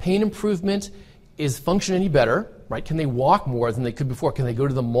for pain improvement. Is function any better? Right? Can they walk more than they could before? Can they go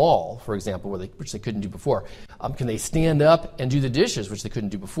to the mall, for example, which they couldn't do before? Can they stand up and do the dishes, which they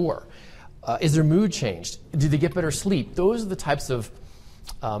couldn't do before? Is their mood changed? Do they get better sleep? Those are the types of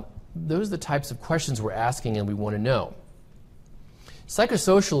questions we're asking and we want to know.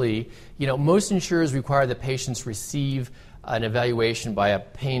 Psychosocially, most insurers require that patients receive an evaluation by a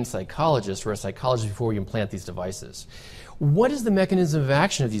pain psychologist or a psychologist before we implant these devices. What is the mechanism of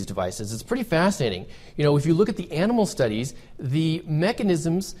action of these devices? It's pretty fascinating. If you look at the animal studies, the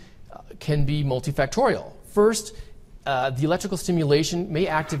mechanisms can be multifactorial. First, the electrical stimulation may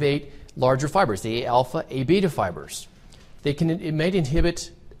activate larger fibers, the A-alpha, A-beta fibers. It might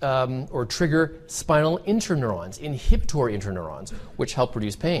inhibit or trigger spinal interneurons, inhibitory interneurons, which help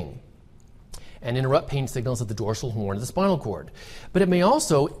produce pain and interrupt pain signals at the dorsal horn of the spinal cord. But it may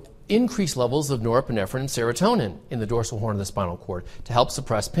also increase levels of norepinephrine and serotonin in the dorsal horn of the spinal cord to help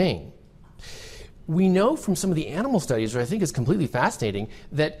suppress pain. We know from some of the animal studies, which I think is completely fascinating,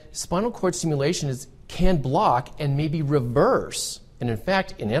 that spinal cord stimulation can block and maybe reverse, and in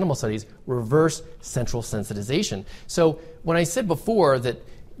fact, in animal studies, reverse central sensitization. So when I said before that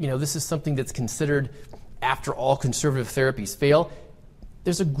this is something that's considered after all conservative therapies fail,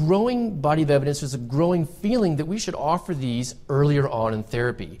 there's a growing body of evidence, there's a growing feeling that we should offer these earlier on in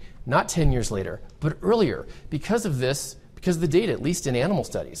therapy, not 10 years later, but earlier, because of the data, at least in animal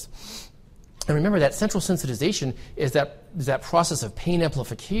studies. And remember that central sensitization is that process of pain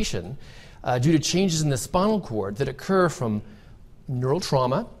amplification due to changes in the spinal cord that occur from neural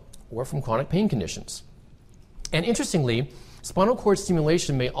trauma or from chronic pain conditions. And interestingly, spinal cord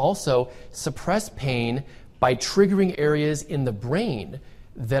stimulation may also suppress pain by triggering areas in the brain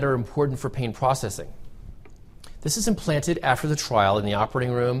that are important for pain processing. This is implanted after the trial in the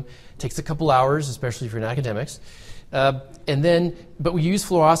operating room. It takes a couple hours, especially if you're in academics. But we use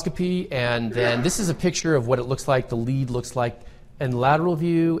fluoroscopy, and then this is a picture of what it looks like, the lead looks like in lateral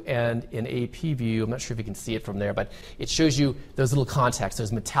view and in AP view. I'm not sure if you can see it from there, but it shows you those little contacts,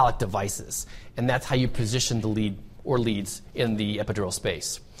 those metallic devices, and that's how you position the lead or leads in the epidural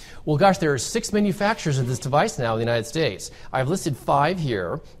space. Well, gosh, there are 6 manufacturers of this device now in the United States. I've listed 5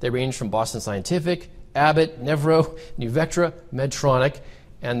 here. They range from Boston Scientific, Abbott, Nevro, Nuvectra, Medtronic,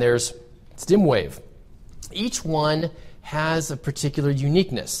 and there's Stimwave. Each one has a particular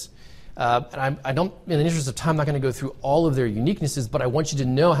uniqueness. And I don't, in the interest of time, I'm not going to go through all of their uniquenesses, but I want you to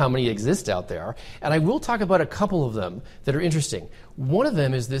know how many exist out there. And I will talk about a couple of them that are interesting. One of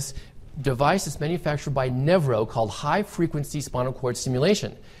them is this device that's manufactured by Nevro called high-frequency spinal cord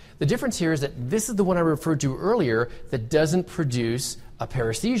stimulation. The difference here is that this is the one I referred to earlier that doesn't produce a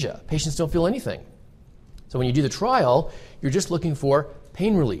paresthesia. Patients don't feel anything. So when you do the trial, you're just looking for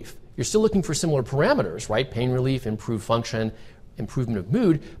pain relief. You're still looking for similar parameters, right? Pain relief, improved function, improvement of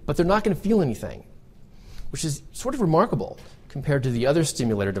mood, but they're not going to feel anything, which is sort of remarkable compared to the other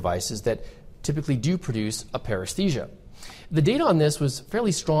stimulator devices that typically do produce a paresthesia. The data on this was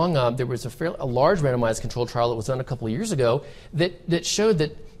fairly strong. There was a large randomized controlled trial that was done a couple of years ago that showed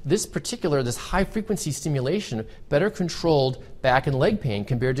that this high-frequency stimulation better controlled back and leg pain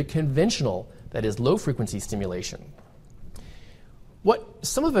compared to conventional, that is, low-frequency stimulation. What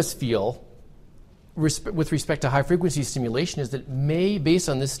some of us feel with respect to high-frequency stimulation is that based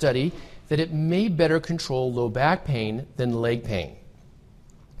on this study, that it may better control low back pain than leg pain.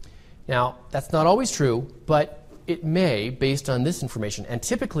 Now, that's not always true, but it may, based on this information. And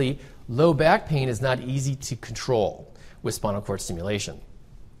typically, low back pain is not easy to control with spinal cord stimulation.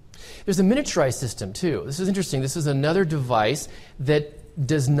 There's a miniaturized system, too. This is interesting. This is another device that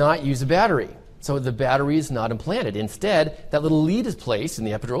does not use a battery. So the battery is not implanted. Instead, that little lead is placed in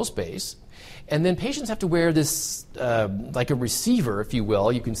the epidural space, and then patients have to wear this, like a receiver, if you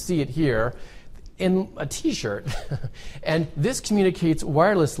will. You can see it here in a T-shirt. And this communicates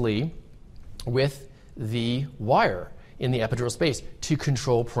wirelessly with the wire in the epidural space to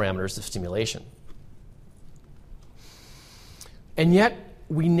control parameters of stimulation. And yet,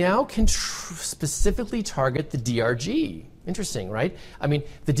 we now can specifically target the DRG. Interesting, right? I mean,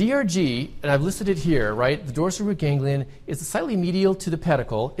 the DRG, and I've listed it here, right? The dorsal root ganglion is slightly medial to the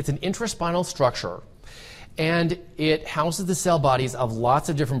pedicle. It's an intraspinal structure. And it houses the cell bodies of lots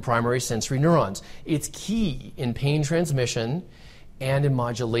of different primary sensory neurons. It's key in pain transmission and in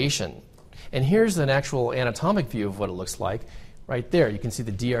modulation. And here's an actual anatomic view of what it looks like. Right there, you can see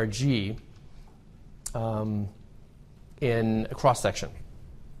the DRG in a cross-section.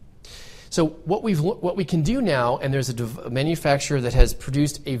 So what we can do now, and there's a manufacturer that has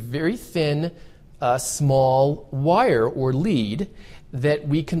produced a very thin, small wire or lead that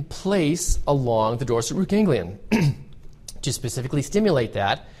we can place along the dorsal root ganglion to specifically stimulate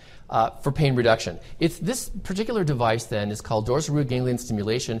that for pain reduction. This particular device then is called dorsal root ganglion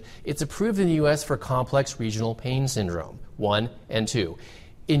stimulation. It's approved in the U.S. for complex regional pain syndrome 1 and 2.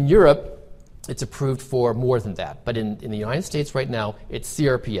 In Europe, it's approved for more than that, but in the United States right now, it's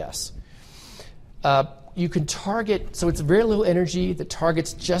CRPS. You can target, so it's very little energy that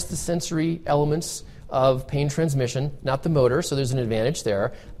targets just the sensory elements of pain transmission, not the motor, so there's an advantage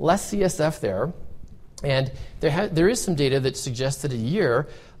there. Less CSF there. And there is some data that suggests that a year,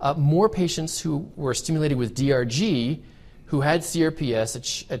 more patients who were stimulated with DRG who had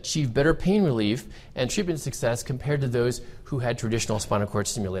CRPS achieved better pain relief and treatment success compared to those who had traditional spinal cord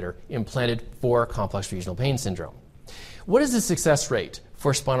stimulator implanted for complex regional pain syndrome. What is the success rate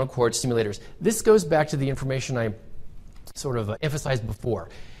for spinal cord stimulators? This goes back to the information I sort of emphasized before.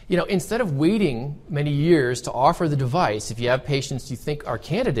 You know, instead of waiting many years to offer the device, if you have patients you think are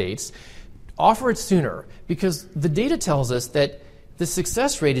candidates, offer it sooner, because the data tells us that the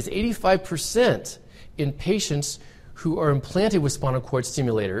success rate is 85% in patients who are implanted with spinal cord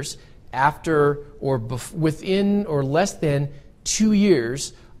stimulators after or within or less than 2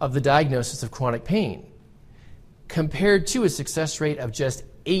 years of the diagnosis of chronic pain, compared to a success rate of just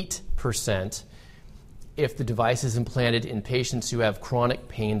 8% if the device is implanted in patients who have chronic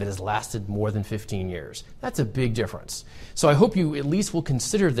pain that has lasted more than 15 years. That's a big difference. So I hope you at least will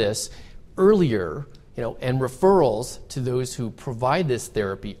consider this earlier, and referrals to those who provide this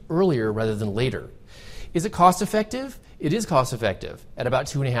therapy earlier rather than later. Is it cost effective? It is cost effective at about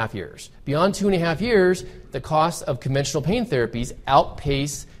 2.5 years. Beyond 2.5 years, the cost of conventional pain therapies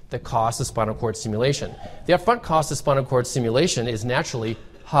outpace the cost of spinal cord stimulation. The upfront cost of spinal cord stimulation is naturally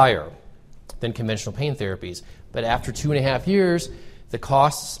higher than conventional pain therapies. But after 2.5 years, the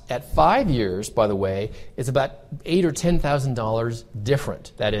costs at 5 years, by the way, is about $8,000 or $10,000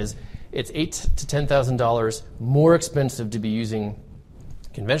 different. That is, it's $8,000 to $10,000 more expensive to be using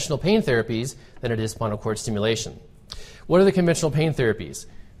conventional pain therapies than it is spinal cord stimulation. What are the conventional pain therapies?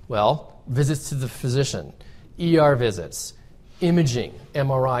 Well, visits to the physician, ER visits, imaging,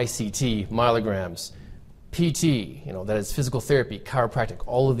 MRI, CT, myelograms, PT, that is physical therapy, chiropractic,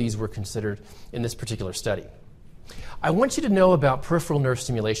 all of these were considered in this particular study. I want you to know about peripheral nerve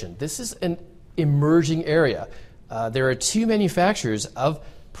stimulation. This is an emerging area. There are 2 manufacturers of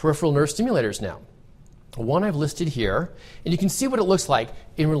peripheral nerve stimulators now. One I've listed here, and you can see what it looks like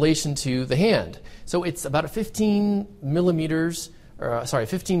in relation to the hand. So it's about 15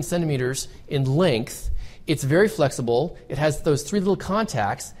 centimeters in length. It's very flexible. It has those 3 little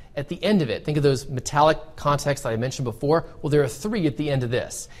contacts at the end of it. Think of those metallic contacts that I mentioned before. Well, there are 3 at the end of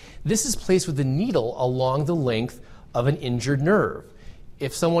this. This is placed with a needle along the length of an injured nerve.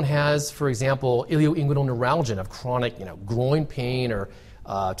 If someone has, for example, ilioinguinal neuralgia of chronic, groin pain or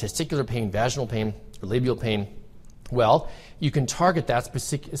testicular pain, vaginal pain, or labial pain, well, you can target that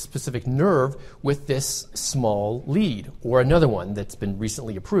specific nerve with this small lead or another one that's been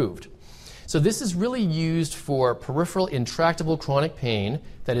recently approved. So this is really used for peripheral intractable chronic pain,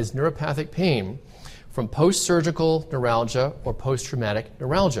 that is neuropathic pain, from post-surgical neuralgia or post-traumatic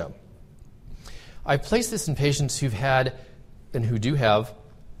neuralgia. I've placed this in patients who've had and who do have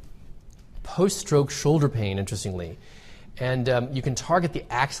post-stroke shoulder pain, interestingly. And you can target the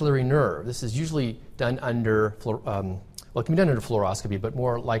axillary nerve. This is usually done under, it can be done under fluoroscopy, but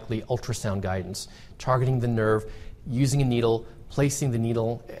more likely ultrasound guidance, targeting the nerve, using a needle, placing the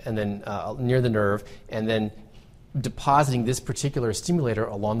needle and then near the nerve, and then depositing this particular stimulator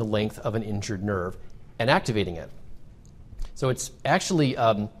along the length of an injured nerve and activating it. So it's actually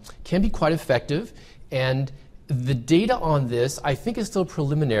can be quite effective, and the data on this I think is still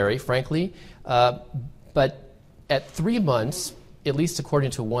preliminary, frankly, but at 3 months, at least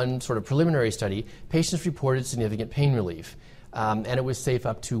according to one sort of preliminary study, patients reported significant pain relief. And it was safe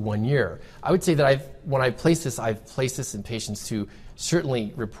up to 1 year. I would say that when I've placed this in patients who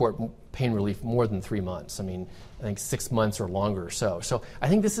certainly report pain relief more than 3 months. I think 6 months or longer or so. So I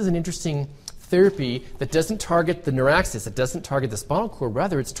think this is an interesting therapy that doesn't target the neuraxis, it doesn't target the spinal cord,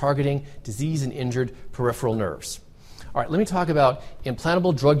 rather it's targeting disease and injured peripheral nerves. All right, let me talk about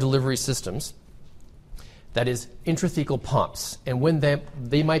implantable drug delivery systems, that is intrathecal pumps, and when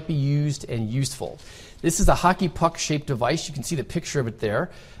they might be used and useful. This is a hockey puck-shaped device. You can see the picture of it there.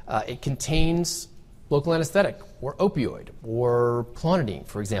 It contains local anesthetic or opioid or clonidine,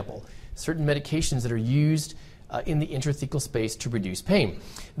 for example, certain medications that are used in the intrathecal space to reduce pain.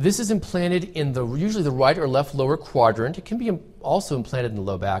 This is implanted in usually the right or left lower quadrant. It can be also implanted in the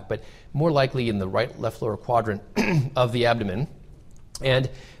low back, but more likely in the right, left lower quadrant of the abdomen. And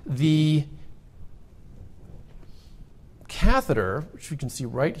the catheter, which we can see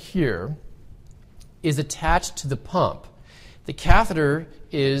right here, is attached to the pump. The catheter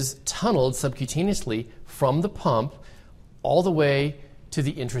is tunneled subcutaneously from the pump all the way to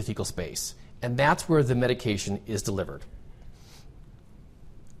the intrathecal space, and that's where the medication is delivered.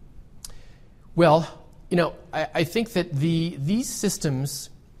 Well, I think that these systems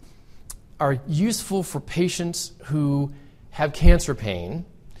are useful for patients who have cancer pain.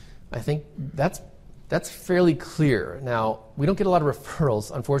 I think that's fairly clear. Now, we don't get a lot of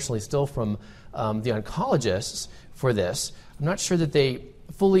referrals, unfortunately, still from the oncologists for this. I'm not sure that they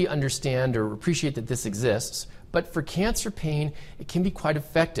fully understand or appreciate that this exists, but for cancer pain, it can be quite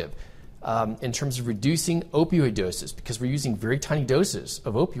effective in terms of reducing opioid doses, because we're using very tiny doses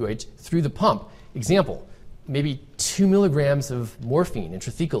of opioids through the pump. Example, maybe 2 milligrams of morphine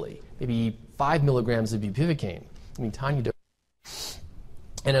intrathecally, maybe 5 milligrams of bupivacaine, tiny doses.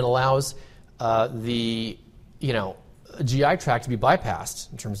 And it allows the GI tract to be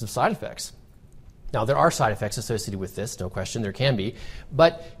bypassed in terms of side effects. Now, there are side effects associated with this, no question, there can be.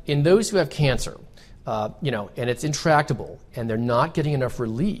 But in those who have cancer, and it's intractable, and they're not getting enough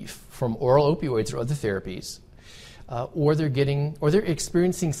relief from oral opioids or other therapies, or they're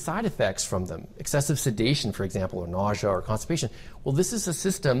experiencing side effects from them, excessive sedation, for example, or nausea or constipation. Well, this is a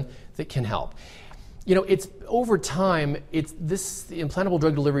system that can help. It's over time, the implantable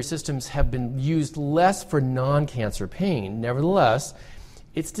drug delivery systems have been used less for non-cancer pain. Nevertheless,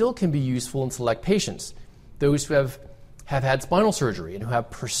 it still can be useful in select patients. Those who have had spinal surgery and who have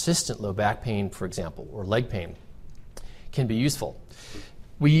persistent low back pain, for example, or leg pain, can be useful.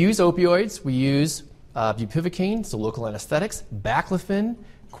 We use opioids. We use bupivacaine, so local anesthetics, baclofen,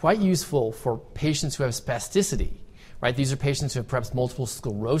 quite useful for patients who have spasticity. Right? These are patients who have perhaps multiple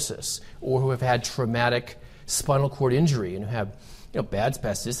sclerosis or who have had traumatic spinal cord injury and who have bad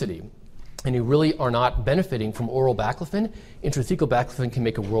spasticity and who really are not benefiting from oral baclofen. Intrathecal baclofen can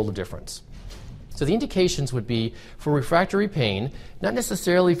make a world of difference. So the indications would be for refractory pain, not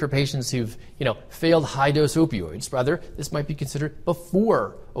necessarily for patients who've failed high-dose opioids. Rather, this might be considered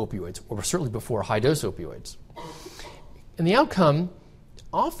before opioids, or certainly before high-dose opioids. And the outcome,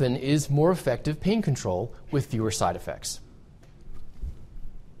 often is more effective pain control with fewer side effects.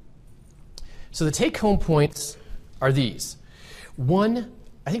 So the take-home points are these. One,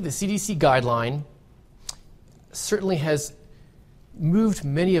 I think the CDC guideline certainly has moved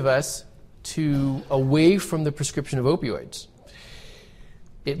many of us away from the prescription of opioids.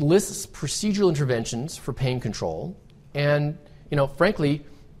 It lists procedural interventions for pain control, and frankly,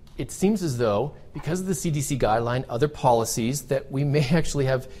 it seems as though because of the CDC guideline, other policies, that we may actually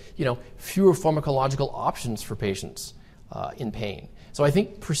have fewer pharmacological options for patients in pain. So I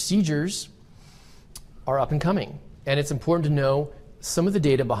think procedures are up and coming, and it's important to know some of the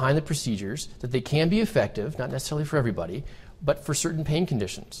data behind the procedures, that they can be effective, not necessarily for everybody, but for certain pain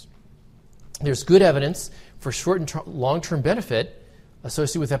conditions. There's good evidence for short and long-term benefit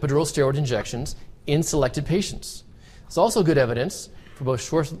associated with epidural steroid injections in selected patients. There's also good evidence for both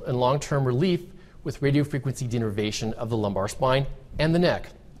short and long-term relief with radiofrequency denervation of the lumbar spine and the neck.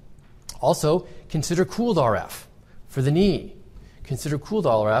 Also, consider cooled RF for the knee. Consider cooled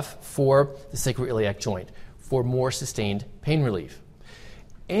RF for the sacroiliac joint for more sustained pain relief.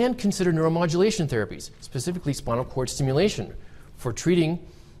 And consider neuromodulation therapies, specifically spinal cord stimulation, for treating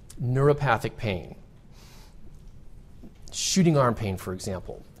neuropathic pain. Shooting arm pain, for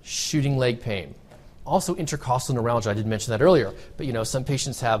example, shooting leg pain. Also intercostal neuralgia, I did mention that earlier, but some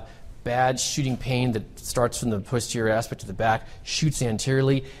patients have bad shooting pain that starts from the posterior aspect of the back, shoots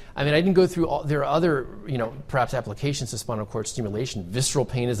anteriorly. I didn't go through there are other, perhaps applications of spinal cord stimulation. Visceral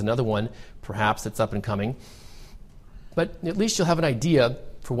pain is another one, perhaps, that's up and coming. But at least you'll have an idea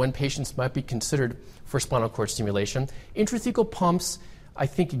for when patients might be considered for spinal cord stimulation. Intrathecal pumps, I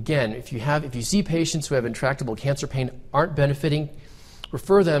think, again, if you see patients who have intractable cancer pain aren't benefiting,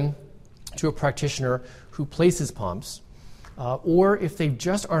 refer them to a practitioner who places pumps. Or if they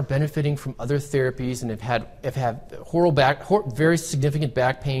just aren't benefiting from other therapies and have had very significant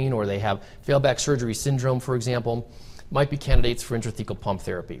back pain, or they have failed back surgery syndrome, for example, might be candidates for intrathecal pump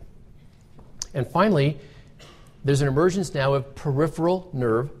therapy. And finally, there's an emergence now of peripheral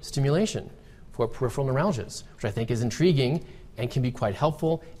nerve stimulation for peripheral neuralgias, which I think is intriguing and can be quite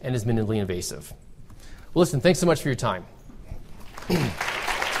helpful and is minimally invasive. Well, listen, thanks so much for your time.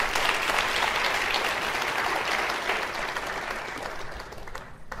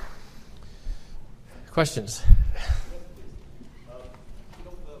 Questions?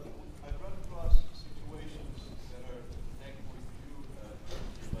 I've run across situations that are thankfully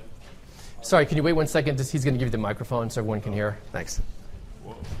few. Sorry, can you wait 1 second? He's going to give you the microphone so everyone can hear. Thanks.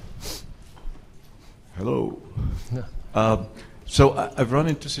 Hello. So I've run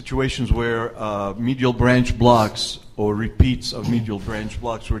into situations where medial branch blocks or repeats of medial branch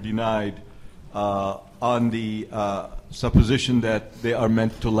blocks were denied on the supposition that they are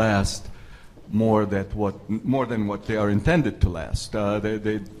meant to last more than what they are intended to last.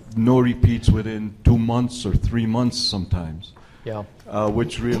 No repeats within 2 months or 3 months sometimes. Yeah.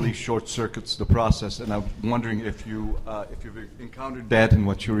 Which really short circuits the process. And I'm wondering if you've encountered that and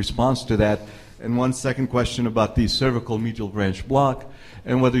what's your response to that. And one second question about the cervical medial branch block,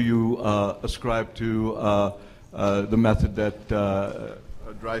 and whether you ascribe to the method that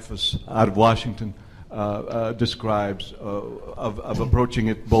Dreyfus out of Washington describes of approaching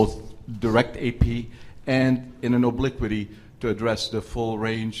it both direct AP and in an obliquity to address the full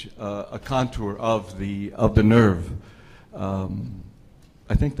range, a contour of the nerve.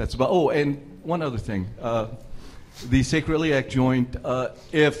 I think that's about. Oh, and one other thing: the sacroiliac joint.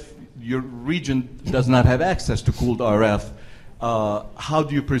 If your region does not have access to cooled RF, how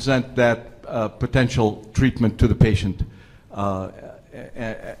do you present that potential treatment to the patient?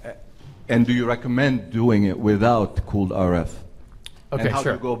 And do you recommend doing it without cooled RF? Okay, and how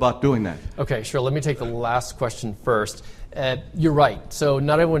sure. do you go about doing that? Okay, sure. Let me take the last question first. You're right. So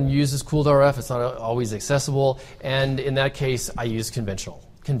not everyone uses cooled RF. It's not always accessible. And in that case, I use conventional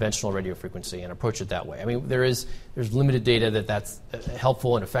radiofrequency and approach it that way. There's limited data that's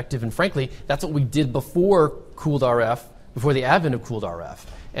helpful and effective. And frankly, that's what we did before cooled RF, before the advent of cooled RF.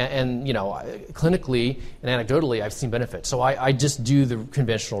 And clinically and anecdotally, I've seen benefits. So I just do the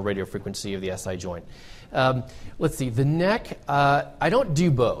conventional radiofrequency of the SI joint. Let's see, the neck, I don't do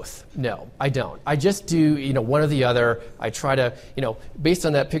both. No, I don't. I just do, one or the other. I try to, based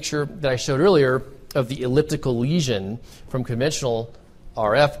on that picture that I showed earlier of the elliptical lesion from conventional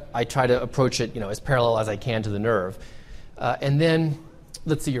RF, I try to approach it, as parallel as I can to the nerve. And then,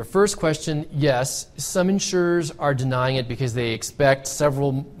 let's see, your first question, yes, some insurers are denying it because they expect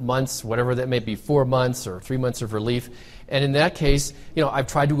several months, whatever that may be, 4 months or 3 months of relief. And in that case, I've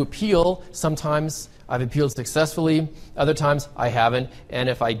tried to appeal. Sometimes I've appealed successfully. Other times I haven't. And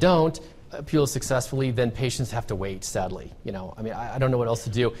if I don't, appeal successfully, then patients have to wait, sadly. I mean, I don't know what else to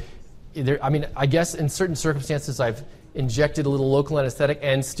do. I guess in certain circumstances, I've injected a little local anesthetic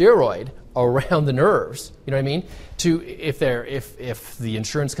and steroid around the nerves, you know what I mean, if the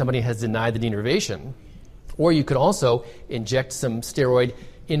insurance company has denied the denervation. Or you could also inject some steroid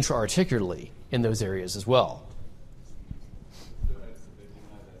intra-articularly in those areas as well.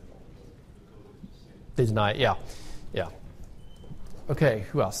 They deny it, yeah. Okay,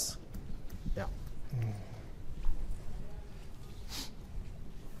 who else? Yeah.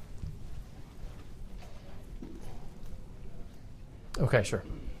 Okay, sure.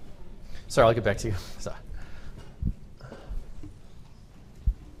 Sorry, I'll get back to you. Sorry.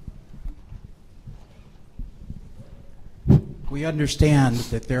 We understand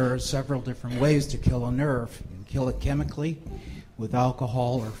that there are several different ways to kill a nerve. You can kill it chemically with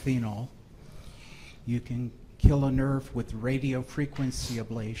alcohol or phenol. You can kill a nerve with radiofrequency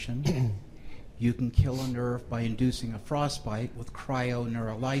ablation. You can kill a nerve by inducing a frostbite with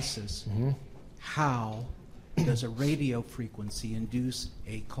cryoneurolysis. Mm-hmm. How does a radiofrequency induce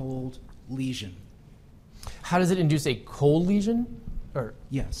a cold lesion? How does it induce a cold lesion?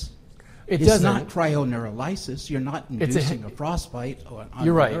 Yes. It's doesn't. Not cryoneurolysis. You're not inducing a frostbite on you're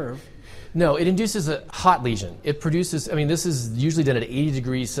the right. nerve. No, it induces a hot lesion. It produces, this is usually done at 80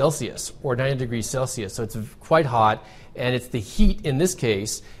 degrees Celsius or 90 degrees Celsius, so it's quite hot, and it's the heat in this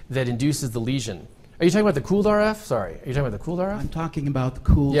case that induces the lesion. Are you talking about the cooled RF? Sorry, are you talking about the cooled RF? I'm talking about the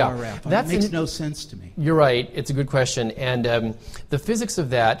cooled RF. That makes no sense to me. You're right. It's a good question. And the physics of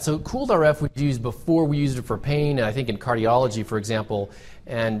that, so cooled RF we used before, we used it for pain, and I think in cardiology, for example,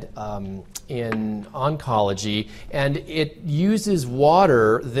 and in oncology, and it uses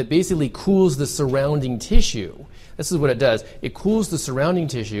water that basically cools the surrounding tissue. This is what it does. It cools the surrounding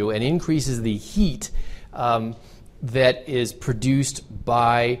tissue and increases the heat that is produced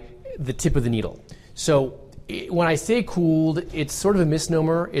by the tip of the needle. So when I say cooled, it's sort of a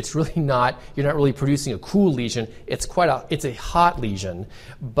misnomer. It's really not. You're not really producing a cool lesion. It's a hot lesion,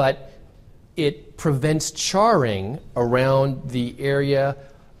 but it prevents charring around the area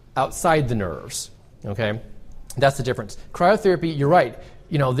outside the nerves. Okay, that's the difference. Cryotherapy, you're right.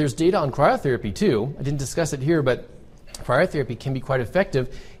 There's data on cryotherapy too. I didn't discuss it here, but cryotherapy can be quite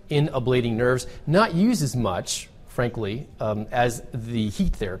effective in ablating nerves. Not used as much, frankly, as the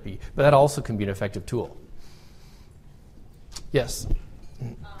heat therapy, but that also can be an effective tool. Yes?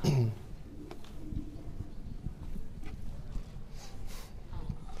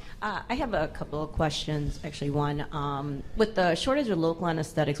 I have a couple of questions, actually one. With the shortage of local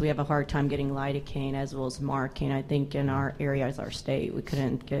anesthetics, we have a hard time getting lidocaine as well as Marcaine. I think in our area, as our state, we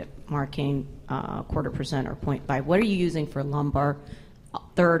couldn't get Marcaine 0.25% or 0.5. What are you using for lumbar?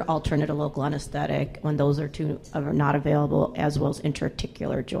 Third alternative local anesthetic when those are not available, as well as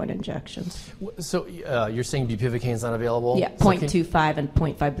intra-articular joint injections. So you're saying bupivacaine is not available? Yeah, 0.25 and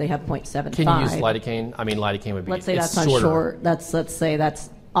 0.5. They have 0.75. Can you use lidocaine? Lidocaine would be. Let's say that's on short. Let's say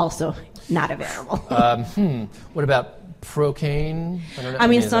that's also not available. What about Procaine?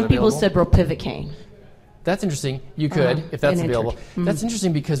 Some people said ropivacaine. That's interesting. You could, if that's available. That's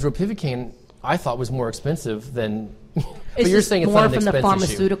interesting because ropivacaine, I thought, was more expensive than. But you're saying it's more not an from the expense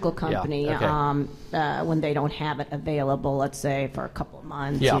pharmaceutical issue. company. Yeah, okay. When they don't have it available, let's say for a couple of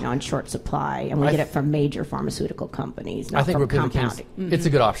months, Yeah. in short supply, and we get it from major pharmaceutical companies. I think from ropivacaine it's a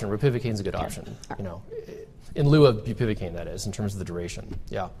good option. Ropivacaine's a good option. In lieu of bupivacaine, that is, in terms of the duration.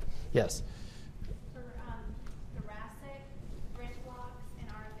 Yeah. Yes. For thoracic branch blocks and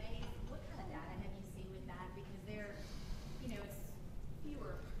RFAs, what kind of data have you seen with that? Because they're, it's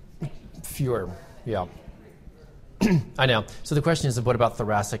fewer patients. Fewer. Yeah. I know. So the question is, what about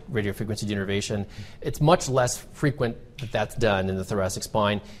thoracic radiofrequency denervation? It's much less frequent that that's done in the thoracic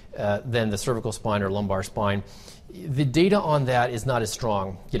spine than the cervical spine or lumbar spine. The data on that is not as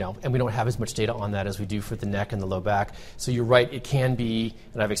strong, and we don't have as much data on that as we do for the neck and the low back. So you're right, it can be,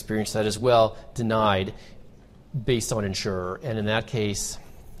 and I've experienced that as well, denied based on insurer. And in that case,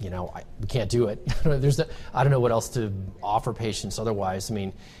 we can't do it. I don't know what else to offer patients otherwise.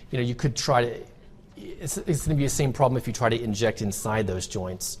 You could try to. It's going to be the same problem if you try to inject inside those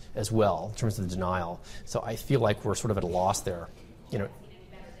joints as well in terms of the denial. So I feel like we're sort of at a loss there. We had a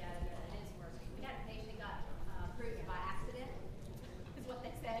patient that got approved by accident, is what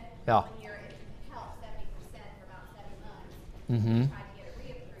they said. Yeah. 1 year, it helped 70% for about 7 months. Mm-hmm. We tried to get it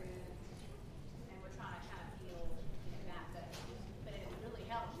reapproved, and we're trying to kind of feel that, but it really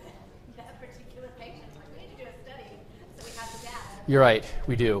helped that particular patient. We need to do a study so we have the data. You're right,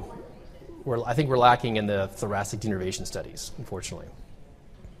 we do. I think we're lacking in the thoracic denervation studies, unfortunately.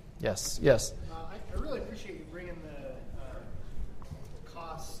 Yes. I really appreciate you bringing the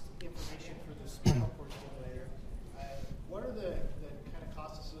cost information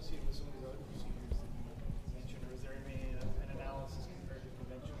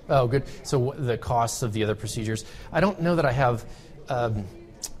Oh, good. So the costs of the other procedures. I don't know that I have.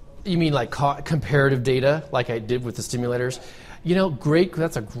 You mean like comparative data, like I did with the stimulators? Great.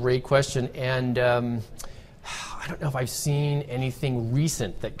 That's a great question, and I don't know if I've seen anything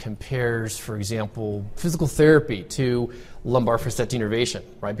recent that compares, for example, physical therapy to lumbar facet denervation,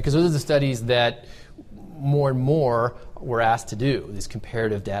 right? Because those are the studies that more and more we're asked to do, these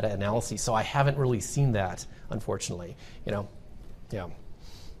comparative data analyses. So I haven't really seen that, unfortunately. Yeah.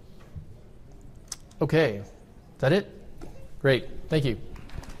 Okay, is that it? Great, thank you.